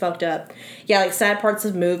know, it's fucked up. Yeah, like sad parts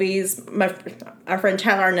of movies. Our friend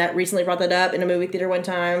Tyler Arnett recently brought that up in a movie theater one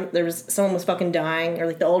time. Someone was fucking dying, or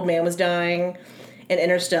like the old man was dying in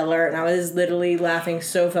Interstellar, and I was literally laughing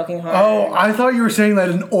so fucking hard. Oh, I thought you were saying that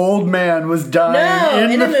an old man was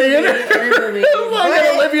dying in the theater. In a movie.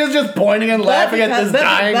 Like Olivia's just pointing and laughing at this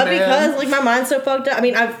dying man. But because like my mind's so fucked up. I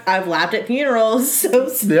mean, I've laughed at funerals, so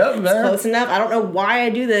it's close enough. I don't know why I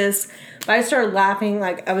do this, but I started laughing.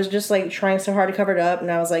 Like I was just like trying so hard to cover it up, and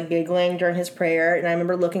I was like giggling during his prayer. And I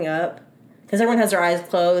remember looking up because everyone has their eyes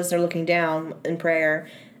closed, they're looking down in prayer.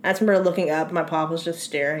 I just remember looking up, my pop was just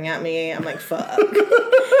staring at me. I'm like, fuck.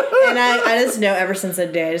 And I just know ever since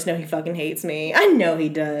that day, I just know he fucking hates me. I know he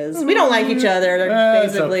does. We don't like each other,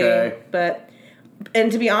 basically. Okay. But,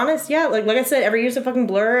 and to be honest, yeah, like I said, every year's a fucking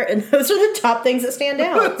blur, and those are the top things that stand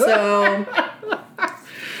out. So.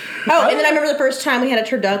 Oh, and then I remember the first time we had a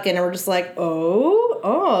turducken, and we're just like,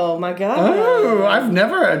 oh my God. Oh, I've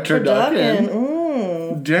never had turducken.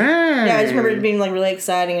 Dang. Yeah, I just remember it being like really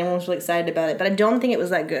exciting. Everyone was really excited about it, but I don't think it was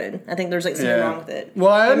that good. I think there's like something wrong with it.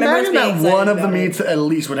 Well, I imagine that one of the meats at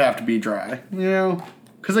least would have to be dry, you know,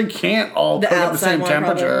 because they can't all cook at the same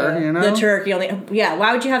temperature. Probably, you know, the turkey on the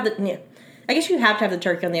Why would you have the? Yeah, I guess you have to have the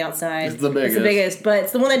turkey on the outside. It's the biggest. It's the biggest, but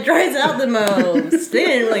it's the one that dries out the most. They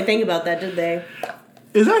didn't really think about that, did they?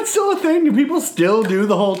 Is that still a thing? Do people still do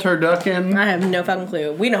the whole turducken? I have no fucking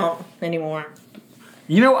clue. We don't anymore.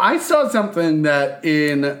 You know, I saw something that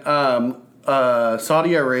in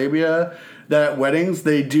Saudi Arabia, that at weddings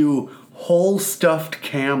they do whole stuffed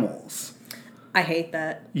camels. I hate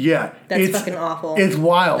that. Yeah. That's fucking awful. It's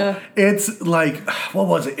wild. It's like, what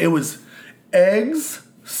was it? It was eggs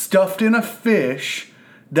stuffed in a fish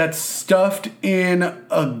that's stuffed in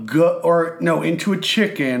into a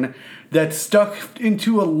chicken that's stuffed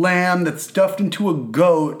into a lamb that's stuffed into a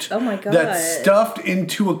goat. Oh my God. That's stuffed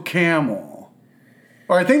into a camel.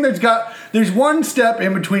 Or I think there's one step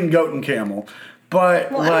in between goat and camel. But I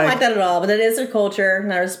don't like that at all, but it is their culture,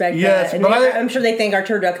 and I respect that. And I'm sure they think our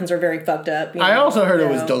turduckens are very fucked up. I also heard it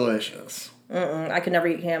was delicious. I could never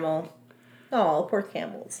eat camel. Oh, poor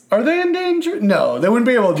camels. Are they endangered? No, they wouldn't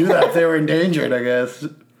be able to do that if they were endangered, I guess.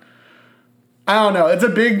 I don't know. It's a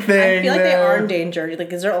big thing. I feel like they are endangered.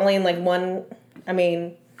 Like, is there only in like one? I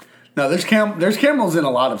mean, no. There's camels in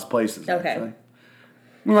a lot of places. Okay. Actually.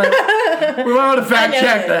 We might want to fact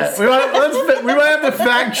check that. We might have to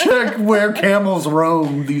fact check where camels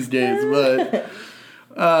roam these days. But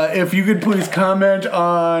if you could please comment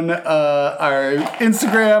on our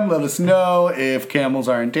Instagram, let us know if camels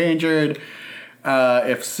are endangered.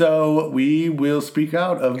 If so, we will speak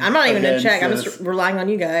out. I'm not even gonna check. I'm just relying on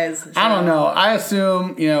you guys. So. I don't know. I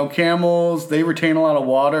assume camels, they retain a lot of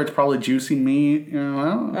water. It's probably juicy meat. I don't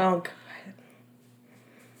know. Oh God.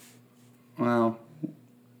 Well.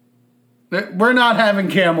 We're not having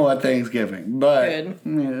camel at Thanksgiving, but good.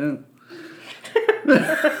 Yeah.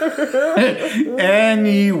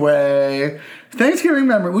 Anyway, Thanksgiving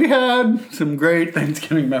memory. We had some great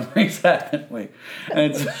Thanksgiving memories, haven't we?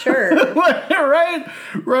 Sure.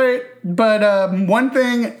 right. But one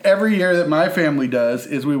thing every year that my family does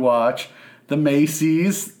is we watch the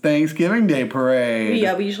Macy's Thanksgiving Day Parade.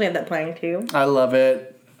 Yeah, we usually have that playing too. I love it.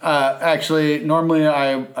 Actually, normally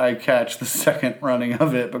I catch the second running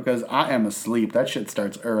of it because I am asleep. That shit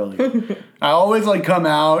starts early. I always come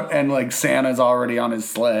out and Santa's already on his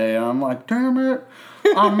sleigh. And I'm like, damn it.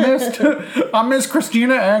 I missed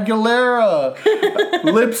Christina Aguilera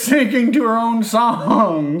lip syncing to her own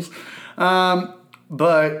songs.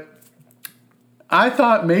 But I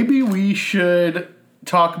thought maybe we should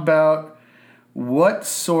talk about what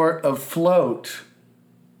sort of float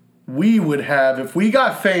we would have if we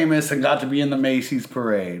got famous and got to be in the Macy's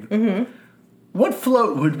parade. Mm-hmm. What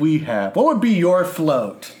float would we have? What would be your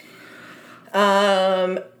float?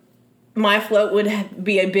 My float would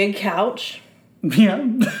be a big couch. Yeah.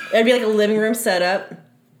 It'd be like a living room setup.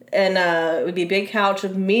 And it would be a big couch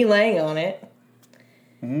with me laying on it.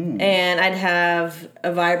 And I'd have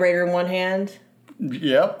a vibrator in one hand.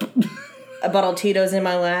 Yep. A bottle of Tito's in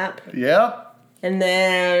my lap. Yep. And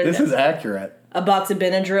then... This is accurate. A box of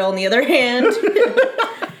Benadryl in the other hand.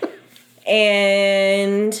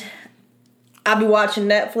 And I'll be watching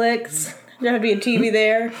Netflix. There would be a TV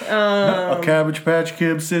there. A Cabbage Patch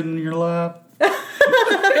Kid sitting in your lap.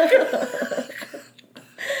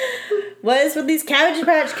 What is with these Cabbage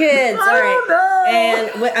Patch Kids? All right. don't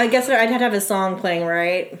know. And I guess I'd have to have a song playing,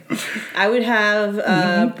 right? I would have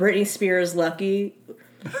Britney Spears' Lucky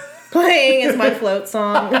playing as my float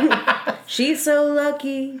song. She's so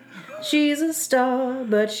lucky. She's a star,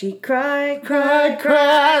 but she cries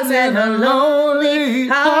and her lonely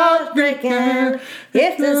heart breaking.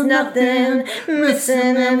 If there's nothing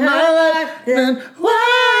missing in her life, then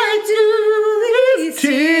why do these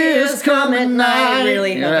tears come at night?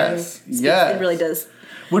 Really, yes, it really does.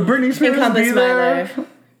 Would Britney Spears Encompass be my there life.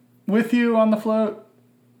 with you on the float?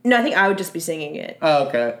 No, I think I would just be singing it. Oh,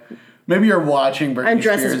 okay. Maybe you're watching Britney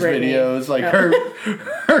dressed as Spears Britney. videos, like her,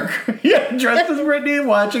 dressed as Britney,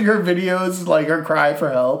 watching her videos, like her cry for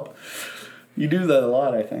help. You do that a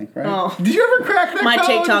lot, I think, right? Oh. Did you ever crack that My code?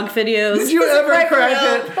 TikTok videos. Did you ever crack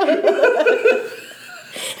it?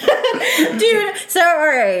 Dude, so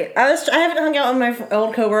alright. I haven't hung out with my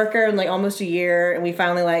old coworker in like almost a year, and we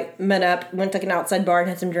finally like met up, went to like an outside bar and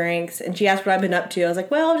had some drinks, and she asked what I've been up to. I was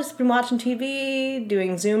like, well, I've just been watching TV,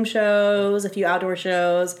 doing Zoom shows, a few outdoor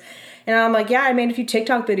shows. And I'm like, yeah, I made a few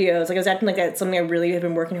TikTok videos. Like I was acting like that's something I really have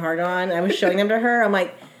been working hard on. I was showing them to her. I'm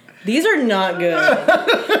like, these are not good.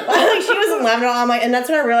 Like she wasn't laughing at all. I'm like, and that's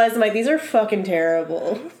when I realized I'm like, these are fucking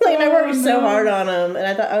terrible. Like I worked so hard on them, and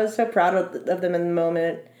I thought I was so proud of them in the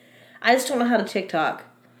moment. I just don't know how to TikTok.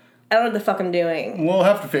 I don't know what the fuck I'm doing. We'll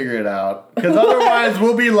have to figure it out. Because otherwise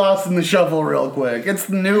we'll be lost in the shuffle real quick. It's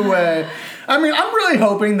the new way. I mean, I'm really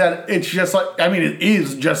hoping that it's just like, I mean, it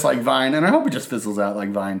is just like Vine. And I hope it just fizzles out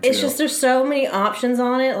like Vine, too. It's just there's so many options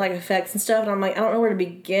on it, like effects and stuff. And I'm like, I don't know where to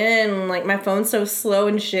begin. Like, my phone's so slow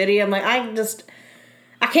and shitty. I'm like, I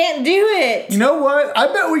can't do it. You know what? I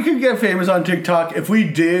bet we could get famous on TikTok if we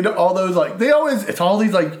did all those, like, it's all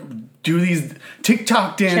these, like, do these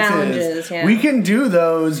TikTok dances. Challenges, yeah. We can do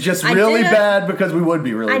those just really bad because we would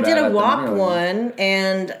be really bad. I did at a them, walk really. one,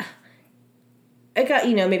 and it got,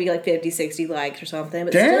 maybe like 50, 60 likes or something.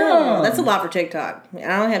 But Damn. still, that's a lot for TikTok.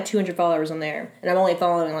 I only have 200 followers on there, and I'm only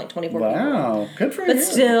following like 24 people. Wow. Good for you. But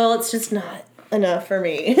still, it's just not enough for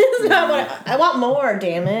me. It's not what I want more,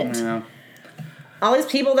 damn it. Yeah. All these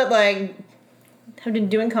people that, like, have been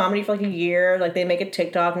doing comedy for like a year, like, they make a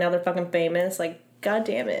TikTok, now they're fucking famous. Like, god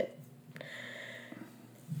damn it.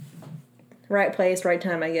 Right place, right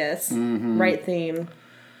time, I guess. Mm-hmm. Right theme.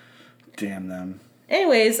 Damn them.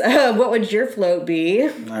 Anyways, what would your float be?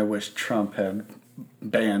 I wish Trump had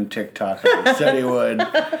banned TikTok. He said he would.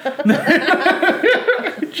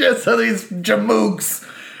 Just so these jamooks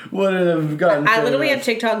wouldn't have gotten I literally famous.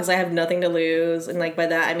 have TikTok because I have nothing to lose. And, like, by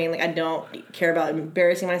that, I mean, like, I don't care about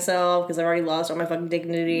embarrassing myself because I've already lost all my fucking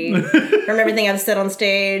dignity from everything I've said on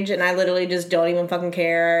stage. And I literally just don't even fucking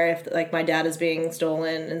care if, like, my dad is being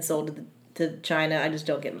stolen and sold to China. I just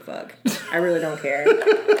don't give a fuck. I really don't care.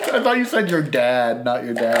 I thought you said your dad, not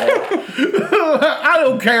your dad. I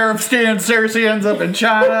don't care if Stan Cersei ends up in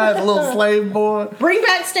China as a little slave boy. Bring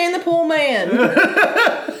back Stan the Pool Man.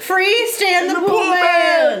 Free Stan the Pool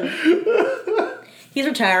Man. He's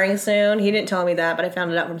retiring soon. He didn't tell me that, but I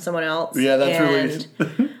found it out from someone else. Yeah, that's released.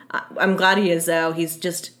 I'm glad he is, though. He's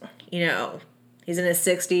just, he's in his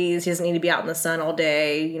 60s. He doesn't need to be out in the sun all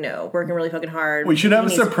day, working really fucking hard. We should have a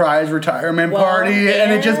surprise retirement party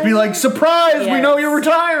and it just be like, surprise, we know you're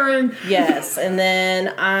retiring. Yes, and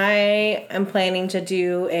then I am planning to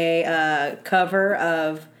do a cover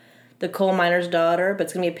of The Coal Miner's Daughter, but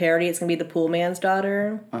it's going to be a parody. It's going to be The Pool Man's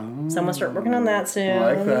Daughter. So I'm going to start working on that soon.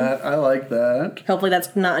 I like that. Hopefully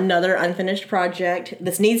that's not another unfinished project.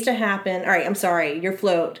 This needs to happen. All right, I'm sorry. Your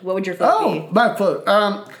float. What would your float be? Oh, my float.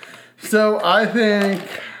 So I think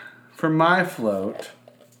for my float,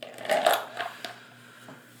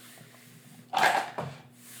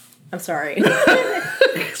 I'm sorry.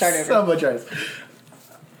 Start over. so much ice.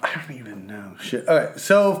 I don't even know. Shit. All right.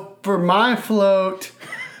 So for my float,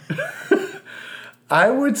 I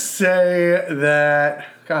would say that,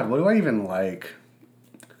 God, what do I even like?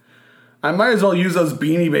 I might as well use those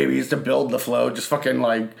Beanie Babies to build the float. Just fucking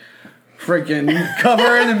like freaking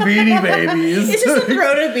cover it in Beanie Babies. It's just a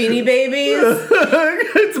throat of Beanie Babies.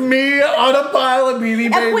 It's me on a pile of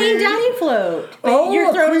Beanie Babies. A Queen Daddy float. Oh,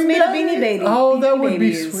 your throat is Queen made Daddy? of Beanie Babies. Oh, that would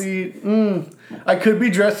Babies. be sweet. I could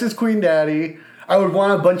be dressed as Queen Daddy. I would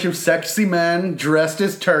want a bunch of sexy men dressed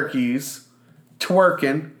as turkeys,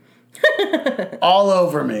 twerking. All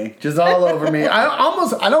over me. Just all over me.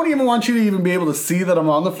 I don't even want you to even be able to see that I'm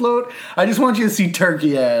on the float. I just want you to see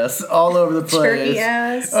turkey ass all over the place. Turkey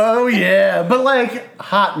ass? Oh, yeah. But like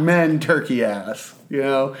hot men turkey ass.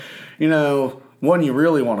 You know, one you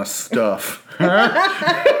really want to stuff.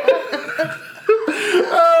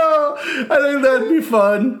 Oh, I think that'd be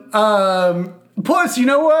fun. Plus, you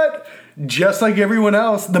know what? just like everyone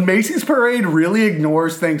else, the Macy's Parade really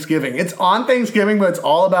ignores Thanksgiving. It's on Thanksgiving, but it's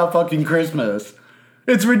all about fucking Christmas.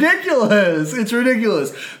 It's ridiculous. It's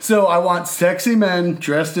ridiculous. So I want sexy men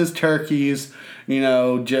dressed as turkeys,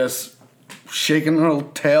 just shaking their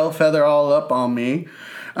tail feather all up on me.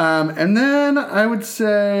 And then I would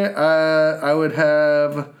say I would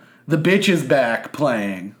have The Bitch Is Back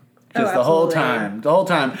playing. Just the whole time.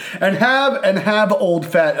 And have old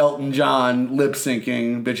fat Elton John lip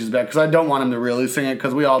syncing Bitch Is Back. Because I don't want him to really sing it,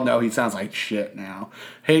 because we all know he sounds like shit now.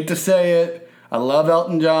 Hate to say it. I love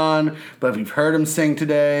Elton John, but if you've heard him sing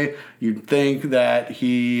today, you'd think that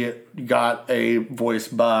he got a voice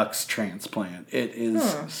box transplant. It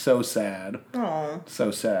is so sad. Aww. So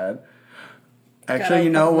sad. Actually, you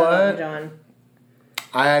know what?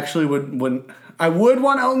 I actually would want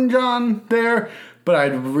Elton John there, but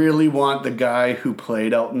I'd really want the guy who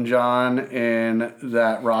played Elton John in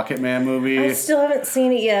that Rocket Man movie. I still haven't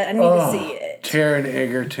seen it yet. I need to see it. Taron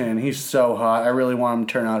Egerton. He's so hot. I really want him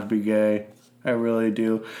to turn out to be gay. I really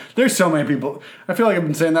do. There's so many people. I feel like I've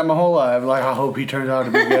been saying that my whole life. Like, I hope he turns out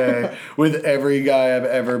to be gay with every guy I've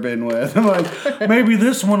ever been with. I'm like, maybe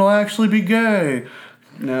this one will actually be gay.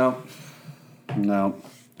 No. I'm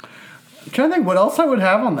trying to think what else I would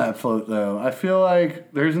have on that float, though. I feel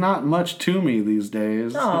like there's not much to me these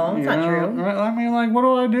days. Oh, that's not true. I mean, like, what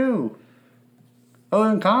do I do?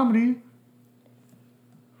 Other than comedy.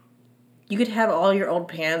 You could have all your old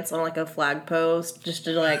pants on like a flag post just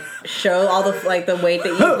to like show all the the weight that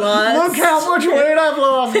you've lost. Look how much weight I've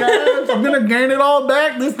lost, guys. I'm gonna gain it all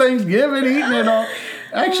back this Thanksgiving, eating it all.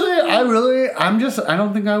 Actually, I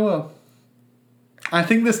don't think I will. I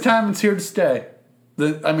think this time it's here to stay.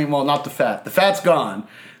 Not the fat. The fat's gone.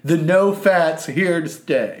 The no fat's here to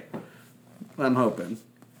stay. I'm hoping.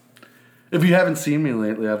 If you haven't seen me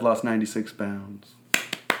lately, I've lost 96 pounds.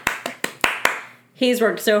 He's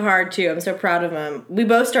worked so hard, too. I'm so proud of him. We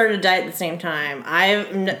both started a diet at the same time.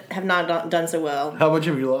 I have not done so well. How much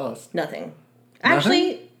have you lost? Nothing.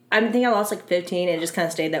 Actually, I think I lost like 15 and it just kind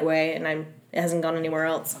of stayed that way, and it hasn't gone anywhere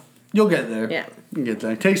else. You'll get there. Yeah. You'll get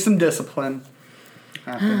there. Take some discipline.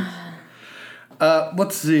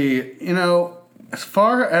 Let's see. As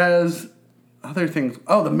far as other things...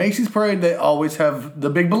 Oh, the Macy's Parade, they always have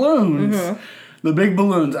the big balloons. Mm-hmm. The big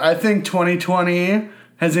balloons. I think 2020...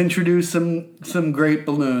 has introduced some great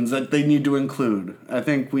balloons that they need to include. I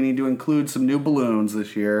think we need to include some new balloons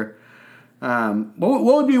this year. What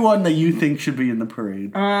would be one that you think should be in the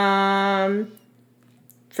parade?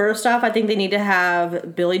 First off, I think they need to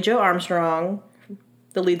have Billy Joe Armstrong,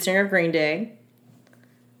 the lead singer of Green Day.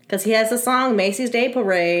 Because he has the song Macy's Day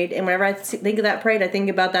Parade, and whenever I think of that parade, I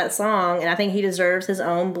think about that song, and I think he deserves his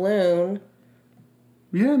own balloon.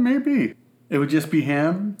 Yeah, maybe. It would just be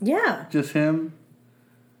him? Yeah. Just him?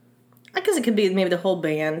 I guess it could be maybe the whole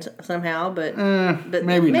band somehow, but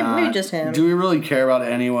maybe not. Maybe just him. Do we really care about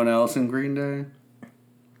anyone else in Green Day?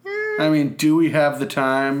 I mean, do we have the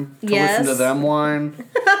time to listen to them whine?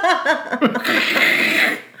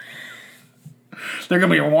 They're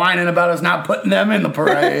going to be whining about us not putting them in the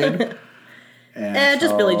parade.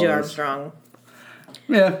 Just Billy Joe Armstrong.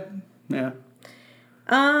 Yeah.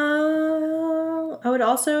 I would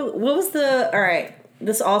also... What was the... All right.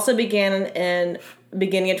 This also began in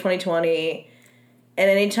beginning of 2020, and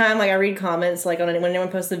anytime I read comments when anyone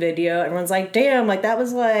posts a video, everyone's like, damn, that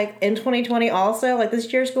was in 2020 also,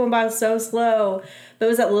 this year's going by so slow. But it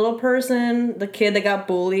was that little person, the kid that got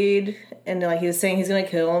bullied, and he was saying he's gonna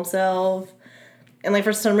kill himself, and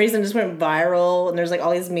for some reason it just went viral, and there's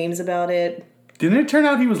all these memes about it. Didn't it turn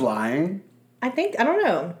out he was lying? I don't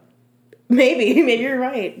know, maybe you're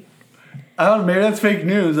right. I don't know, maybe that's fake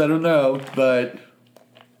news, I don't know, but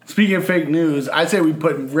speaking of fake news, I'd say we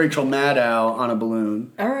put Rachel Maddow on a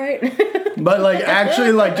balloon. All right. But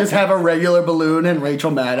actually just have a regular balloon and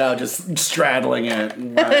Rachel Maddow just straddling it.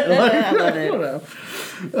 I love it.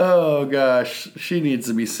 Oh gosh, she needs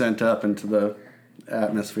to be sent up into the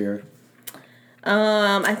atmosphere.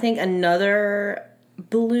 I think another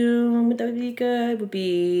balloon that would be good would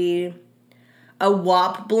be a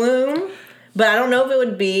WAP balloon. But I don't know if it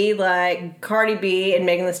would be Cardi B and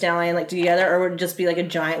Megan Thee Stallion together, or would it just be a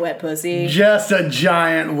giant wet pussy. Just a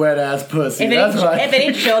giant wet ass pussy. If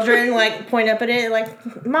any children point up at it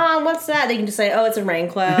Mom, what's that? They can just say, oh, it's a rain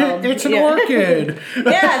cloud. It's an orchid.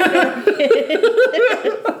 Yeah.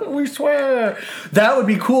 We swear. That would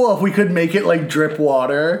be cool if we could make it drip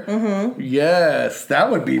water. Mm-hmm. Yes,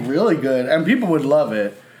 that would be really good, and people would love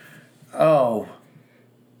it. Oh.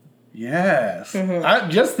 Yes. Mm-hmm. I'm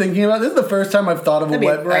just thinking about this. Is the first time I've thought of a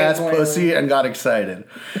wet ass pussy and got excited.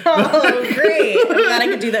 Oh, great. I'm glad I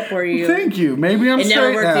could do that for you. Thank you. Maybe I'm straight now.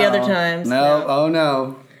 It never worked the other times. No. Oh,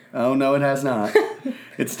 no. Oh, no, it has not.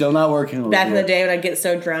 It's still not working. Back in the day when I'd get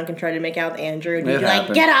so drunk and try to make out with Andrew, and he'd be happened.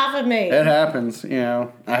 like, get off of me. It happens, I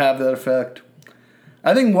have that effect.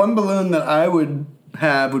 I think one balloon that I would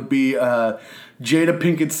have would be Jada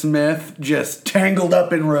Pinkett Smith just tangled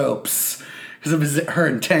up in ropes. Because of her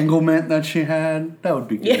entanglement that she had. That would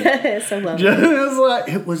be good. Yes, I love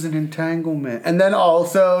it. It was an entanglement. And then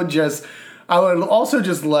also I would also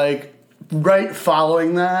just like, right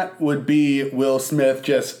following that would be Will Smith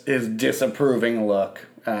just his disapproving look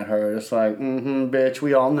at her. Just like, bitch,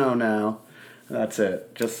 we all know now. That's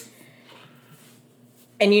it. Just.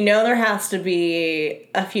 And there has to be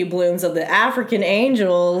a few balloons of the African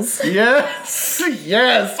angels. Yes.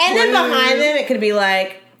 Yes. And then behind them, it could be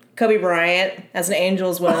like Kobe Bryant as an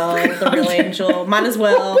angel as well. The real angel. Might as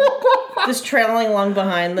well. Just trailing along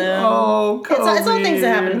behind them. Oh, Kobe. It's all things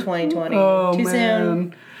that happened in 2020. Oh, Too man.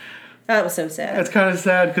 soon. That was so sad. That's kind of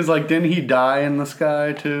sad because, like, didn't he die in the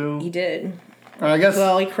sky too? He did. I guess.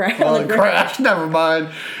 Well, he crashed. Well, he crashed. Never mind.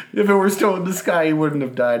 If it were still in the sky, he wouldn't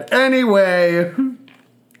have died. Anyway.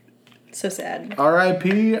 So sad.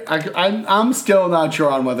 R.I.P. I'm still not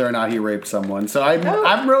sure on whether or not he raped someone. So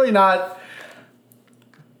I'm really not.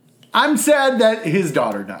 I'm sad that his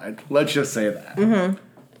daughter died. Let's just say that.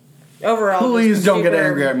 Mm-hmm. Overall, please don't get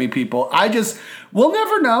angry at me, people. We'll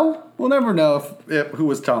never know. We'll never know if who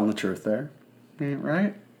was telling the truth there,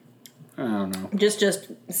 right? I don't know.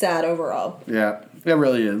 Just sad overall. Yeah, it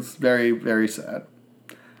really is very, very sad.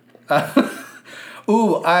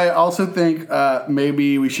 Ooh, I also think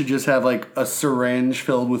maybe we should just have like a syringe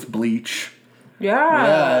filled with bleach.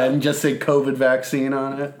 Yeah, and just say COVID vaccine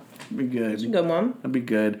on it. That'd be good. That's a good one. That'd be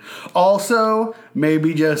good. Also,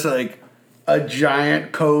 maybe just like a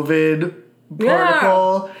giant COVID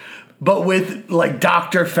particle, but with like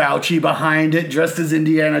Dr. Fauci behind it, dressed as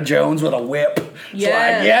Indiana Jones with a whip.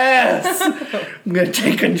 Yes. I'm gonna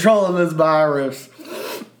take control of this virus.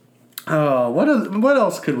 Oh, what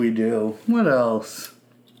else could we do? What else?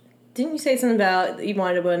 Didn't you say something about you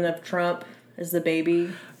wanted to win up Trump as the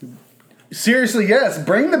baby? Seriously, yes.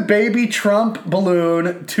 Bring the baby Trump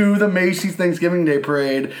balloon to the Macy's Thanksgiving Day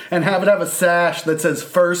Parade and have it have a sash that says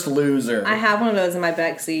 "First Loser." I have one of those in my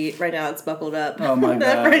back seat right now. It's buckled up. Oh my god!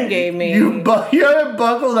 That friend gave me. You have it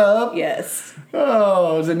buckled up? Yes.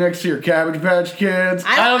 Oh, is it next to your Cabbage Patch Kids?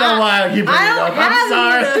 I don't know why I keep bringing it up. I'm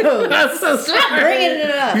sorry. I'm so sorry. Stop bringing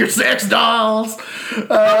it up. Your sex dolls.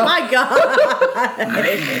 Oh my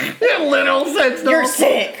god! Your little sex dolls. You're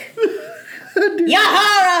sick. You're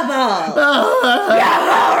horrible! You're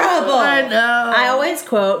horrible! I know. I always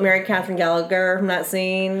quote Mary Catherine Gallagher from that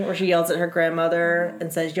scene where she yells at her grandmother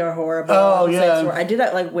and says, "You're horrible." Oh, yeah. I do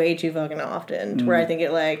that like way too fucking often to where I think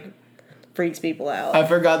it like freaks people out. I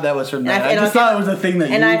forgot that was from that. I just thought it was a thing that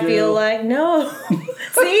you do. And I feel like, no.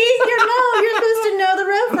 See? You're supposed to know the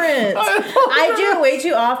reference. I do it way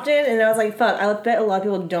too often, and I was like, fuck, I bet a lot of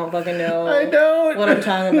people don't fucking know I don't. what I'm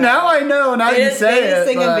talking about. Now I know, now you say They just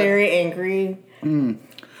think but... I'm very angry.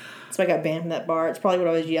 So I got banned from that bar. It's probably what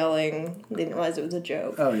I was yelling. Didn't realize it was a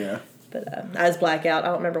joke. Oh, yeah. But I was blackout. I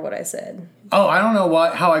don't remember what I said. Oh, I don't know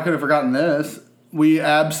how I could have forgotten this. We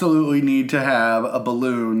absolutely need to have a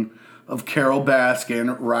balloon of Carol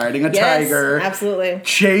Baskin riding a tiger. Absolutely.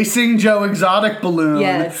 Chasing Joe Exotic balloon.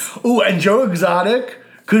 Yes. Ooh, and Joe Exotic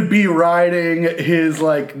could be riding his,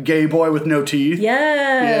 like, gay boy with no teeth.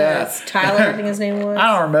 Yes. Yeah. Tyler, I think his name was.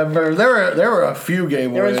 I don't remember. There were a few gay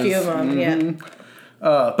boys. There was a few of them, yeah.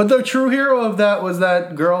 But the true hero of that was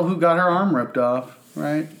that girl who got her arm ripped off,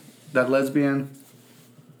 right? That lesbian.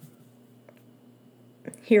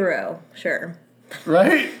 Hero, sure.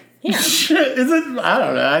 Right? Yeah. Is it? I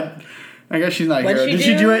don't know. I guess she's not What'd hero. she Did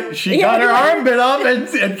she do? do it? She got her arm bit off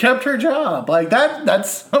and kept her job. Like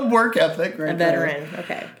that's some work ethic right A veteran,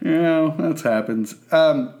 okay. Yeah, that happens.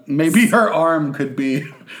 Maybe her arm could be,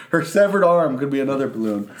 her severed arm could be another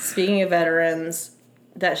balloon. Speaking of veterans,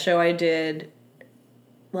 that show I did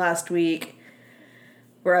last week,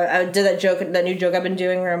 where I did that new joke I've been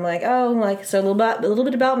doing, where I'm like, oh, like so a little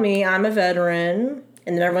bit about me. I'm a veteran,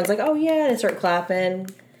 and then everyone's like, oh yeah, they start clapping,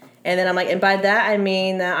 and then I'm like, and by that I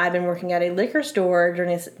mean that I've been working at a liquor store during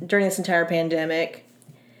this entire pandemic,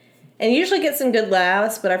 and you usually get some good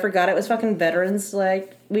laughs, but I forgot it was fucking Veterans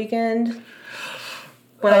like weekend.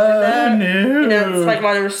 When I did that, no. It's like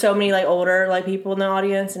why there were so many like older like people in the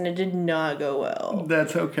audience, and it did not go well.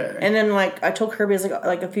 That's okay. And then like I told Kirby, I was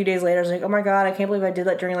like a few days later, I was like, oh my god, I can't believe I did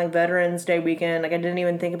that during like Veterans Day weekend. Like I didn't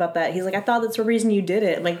even think about that. He's like, I thought that's the reason you did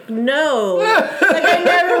it. I'm like, no, like I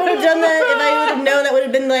never would have done that if I would have known that would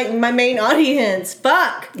have been like my main audience.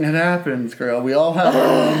 Fuck. It happens, girl. We all have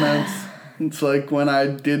our moments. It's like when I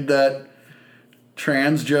did that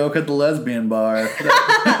Trans joke at the lesbian bar.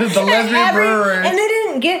 The lesbian brewery. And they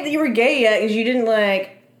didn't get that you were gay yet because you didn't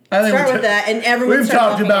start with that. And everyone We've started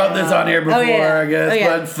talked talking about this on here before, I guess. Oh,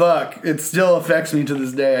 yeah. But fuck, it still affects me to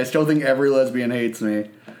this day. I still think every lesbian hates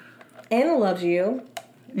me. Anna loves you.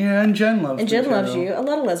 Yeah, and Jen loves me. And Jen too. loves you. A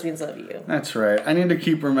lot of lesbians love you. That's right. I need to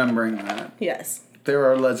keep remembering that. Yes. There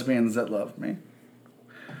are lesbians that love me.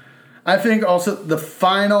 I think also the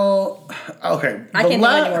final. Okay. I can't do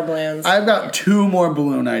any more balloons. I've got 2 more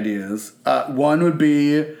balloon ideas. One would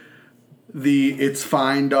be the "It's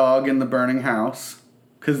Fine" dog in the burning house,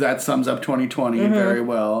 because that sums up 2020 very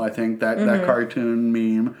well. I think that cartoon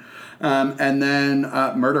meme, and then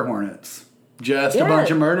murder hornets. Just a bunch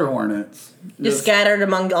of murder hornets. Just scattered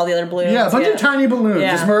among all the other balloons. Yeah, a bunch of tiny balloons.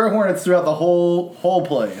 Yeah. Just murder hornets throughout the whole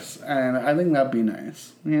place. And I think that'd be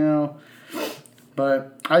nice. You know?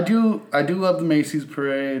 But I do love the Macy's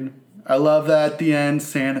parade. I love that at the end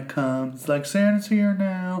Santa comes. Like, Santa's here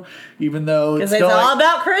now. Even though it's still all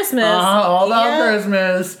about Christmas. All about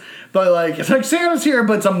Christmas. But like, it's like Santa's here,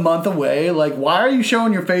 but it's a month away. Like, why are you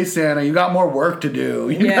showing your face, Santa? You got more work to do.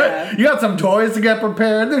 You got some toys to get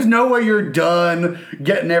prepared. There's no way you're done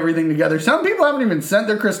getting everything together. Some people haven't even sent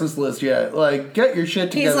their Christmas list yet. Like, get your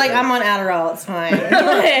shit together. He's like, I'm on Adderall. It's fine.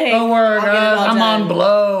 Don't worry, guys. I'm on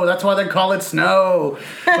blow. That's why they call it snow.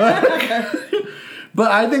 But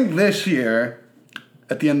I think this year,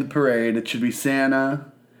 at the end of the parade, it should be Santa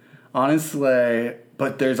on his sleigh.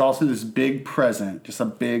 But there's also this big present, just a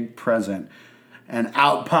big present. And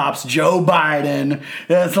out pops Joe Biden.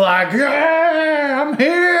 It's like, yeah, I'm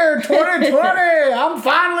here, 2020. I'm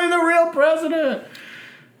finally the real president.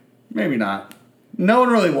 Maybe not. No one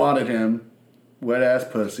really wanted him. Wet ass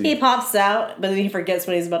pussy. He pops out, but then he forgets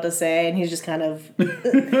what he's about to say, and he's just kind of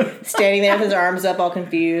standing there with his arms up, all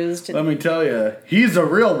confused. Let me tell you, he's a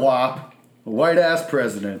real wop. White ass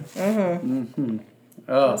president.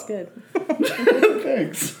 Oh. That's good.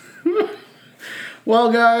 Thanks.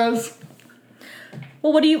 Well, guys.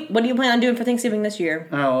 Well, what do you plan on doing for Thanksgiving this year?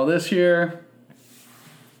 Oh, well, this year.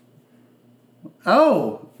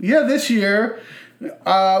 Oh, yeah, this year.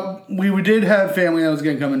 We did have family that was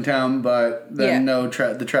going to come in town, but then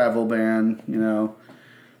the travel ban, you know.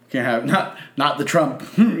 Can't have not the Trump,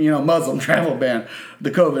 Muslim travel ban,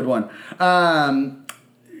 the COVID one.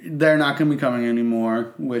 They're not going to be coming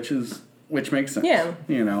anymore, which makes sense. Yeah.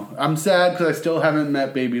 You know, I'm sad because I still haven't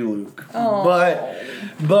met Baby Luke. Oh.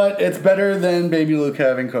 But it's better than Baby Luke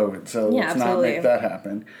having COVID, so let's not absolutely. make that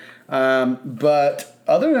happen. But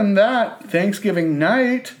other than that, Thanksgiving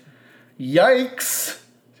night, yikes,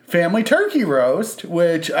 family turkey roast,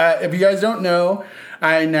 which if you guys don't know,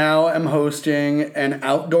 I now am hosting an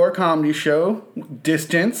outdoor comedy show.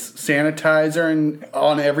 Distance, sanitizer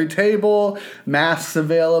on every table, masks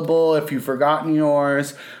available if you've forgotten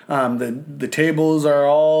yours. The tables are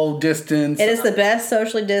all distanced. It is the best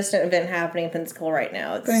socially distant event happening in Pensacola right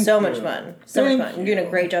now. It's Thank so you. much fun. So much fun. You're doing a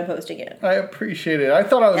great job hosting it. I appreciate it. I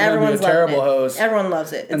thought I was going to be a terrible host. Everyone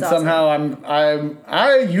loves it. It's And awesome. somehow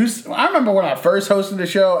I remember when I first hosted the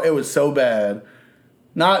show, it was so bad.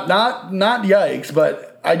 Not yikes,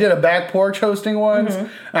 but I did a back porch hosting once, and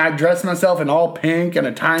I dressed myself in all pink and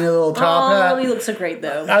a tiny little top hat. Oh, you look so great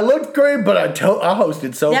though. I looked great, but I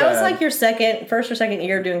hosted so bad. That was like your first or second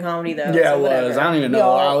year doing comedy though. Yeah, so it whatever. was. I don't even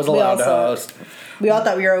know I was allowed to host. We all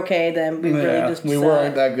thought we were okay then. We really just we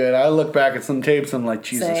weren't that good. I look back at some tapes and I'm like,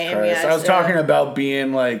 Jesus Same, Christ. yeah, I was talking about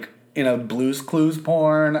being like in a Blue's Clues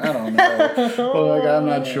porn. I don't know. I'm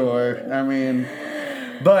not sure. I mean,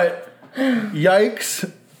 but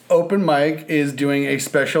yikes. Open Mic is doing a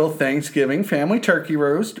special Thanksgiving family turkey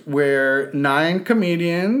roast where 9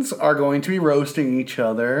 comedians are going to be roasting each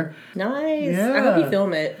other. Nice. Yeah. I hope you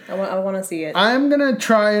film it. I want to see it. I'm going to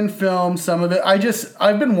try and film some of it.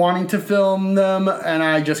 I've been wanting to film them and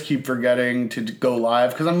I just keep forgetting to go live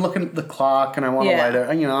because I'm looking at the clock and I want to light it.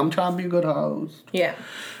 I'm trying to be a good host. Yeah.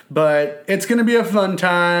 But it's going to be a fun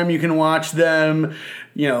time. You can watch them,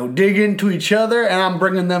 dig into each other. And I'm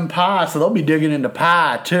bringing them pie, so they'll be digging into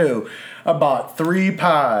pie, too. I bought 3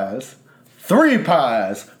 pies. 3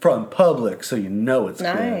 pies from Publix, so you know it's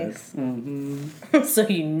nice. good. Mm-hmm. So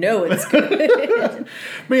you know it's good.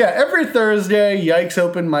 But yeah, every Thursday, Yikes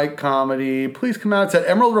Open Mic Comedy. Please come out. It's at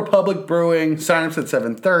Emerald Republic Brewing. Sign-ups at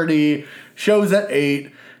 7:30. Shows at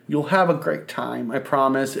 8. You'll have a great time, I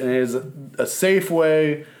promise. And it is a safe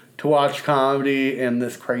way to watch comedy in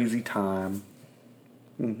this crazy time.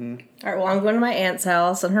 Mm-hmm. All right, well, I'm going to my aunt's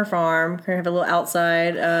house on her farm. We're going to have a little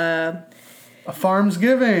outside. A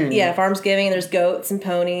Farmsgiving. Yeah, Farmsgiving. There's goats and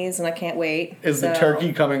ponies, and I can't wait. Is the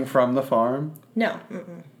turkey coming from the farm? No.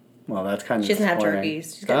 Mm-mm. Well, that's kind of She doesn't have disappointing.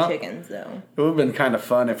 turkeys. She's got Oh, chickens, though. It would have been kind of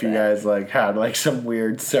fun if you guys like had like some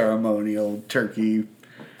weird ceremonial turkey.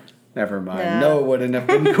 Never mind. No, it wouldn't have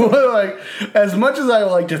been cool. Like, as much as I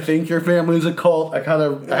like to think your family's a cult, I kind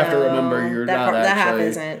of have to remember you're not that half actually.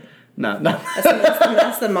 isn't. No.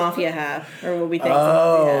 That's the mafia half, or what we think.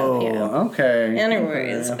 Oh, Yeah. okay.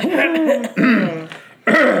 Anyways.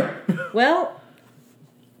 Well,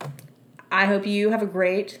 I hope you have a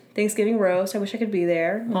great Thanksgiving roast. I wish I could be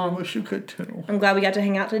there. Oh, I wish you could too. I'm glad we got to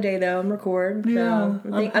hang out today, though, and record. Yeah,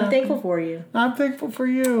 So I'm thankful for you. I'm thankful for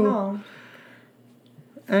you. Oh.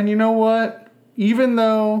 And you know what? Even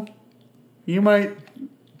though you might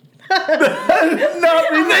not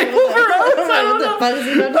be thankful for us, What the fuck is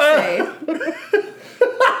he about to say?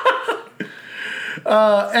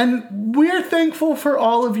 and we're thankful for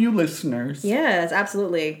all of you listeners. Yes,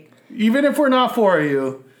 absolutely. Even if we're not for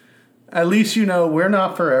you, at least you know we're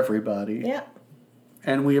not for everybody. Yeah.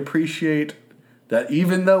 And we appreciate that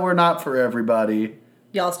even though we're not for everybody,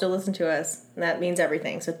 Y'all still listen to us. And that means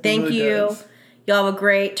everything. So thank really you. does. Y'all have a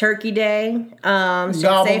great turkey day. Stay Gobble,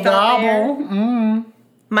 safe out there. gobble.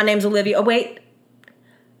 My name's Olivia. Oh, wait.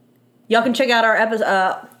 Y'all can check out our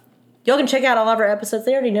episode. Y'all can check out all of our episodes.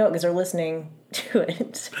 They already know it because they're listening to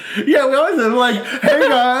it. Yeah, we always have like, hey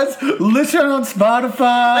guys, listen on Spotify.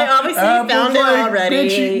 Like, obviously you found it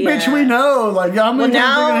already. Bitch, we know. Like, how many times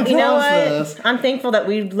Now, are you you gonna know tell us what? this? I'm thankful that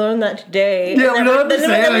we learned that today. Yeah, we don't have to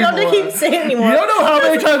say it We don't have to anymore. keep saying it anymore. You don't know how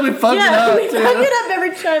many times we fucked it Yeah, up. we fuck it up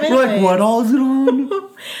every time. We're like, anyway. what all is it on? All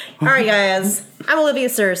right, guys. I'm Olivia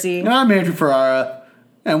Cersei. And I'm Andrew Ferrara.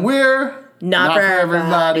 And we're Not for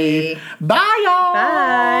everybody. Bye, y'all.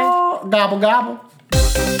 Bye. Gobble, gobble.